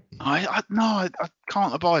Gogglebox, by the way? I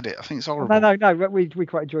can't abide it. I think it's horrible. No. We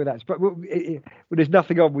quite enjoy that. But there's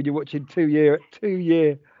nothing on when you're watching 2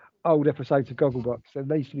 year old episodes of Gogglebox. There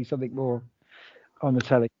needs to be something more on the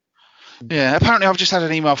telly. Yeah, apparently I've just had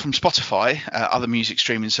an email from Spotify. Other music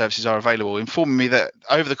streaming services are available, informing me that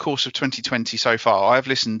over the course of 2020 so far, I've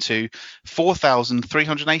listened to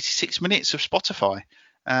 4,386 minutes of Spotify,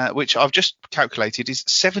 which I've just calculated is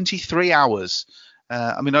 73 hours.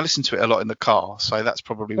 I mean, I listen to it a lot in the car, so that's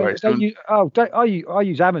probably where it's going. I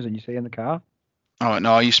use Amazon, you see, in the car. Oh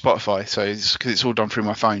no, I use Spotify, so because it's all done through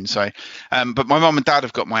my phone. So, but my mum and dad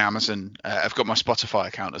have got my Amazon, have got my Spotify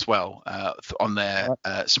account as well on their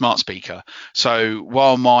smart speaker. So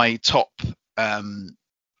while my top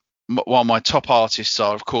artists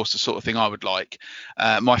are, of course, the sort of thing I would like,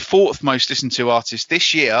 my fourth most listened to artist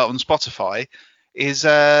this year on Spotify is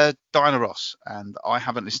Diana Ross, and I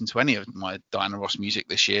haven't listened to any of my Diana Ross music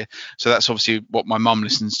this year, so that's obviously what my mum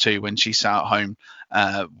listens to when she's sat at home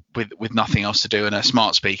with nothing else to do and her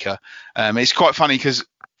smart speaker. It's quite funny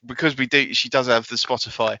because she does have the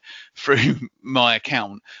Spotify through my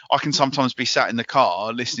account. I can sometimes be sat in the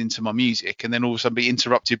car listening to my music and then all of a sudden be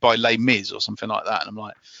interrupted by Les Mis or something like that, and I'm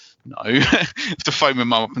like, no. Have to phone my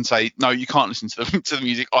mum up and say, no, you can't listen to the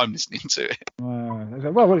music, I'm listening to it.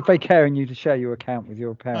 Well, if they care in you to share your account with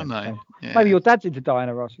your parents. I know. Yeah. Maybe your dad's into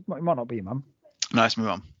Diana Ross. It might not be your mum. No, it's my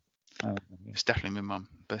mum. Oh, It's definitely my mum.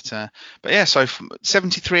 But yeah, so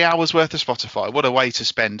 73 hours worth of Spotify. What a way to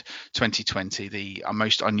spend 2020, the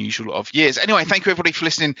most unusual of years. Anyway, thank you everybody for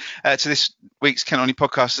listening to this week's Kent Only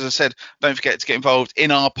podcast. As I said, don't forget to get involved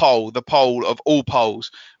in our poll, the poll of all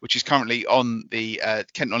polls, which is currently on the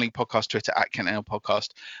Kent Only podcast Twitter at Kent Only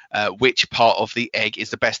podcast. Which part of the egg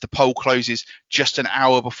is the best? The poll closes just an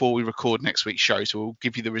hour before we record next week's show, so we'll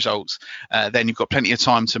give you the results. Then you've got plenty of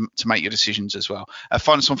time to make your decisions as well.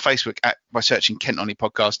 Find us on Facebook by searching Kent Only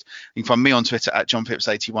podcast. You can find me on Twitter at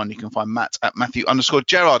JohnPhipps81. You can find Matt at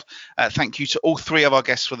Matthew_Gerard. Thank you to all three of our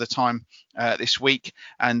guests for the time this week,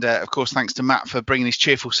 and of course thanks to Matt for bringing his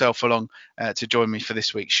cheerful self along to join me for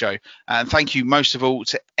this week's show. And thank you most of all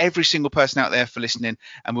to every single person out there for listening,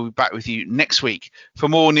 and we'll be back with you next week for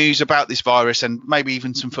more news about this virus and maybe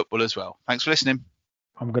even some football as well. Thanks for listening.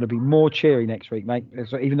 I'm going to be more cheery next week, mate,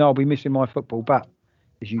 even though I'll be missing my football, but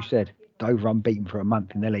as you said, Dover unbeaten for a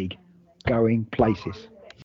month in the league, going places.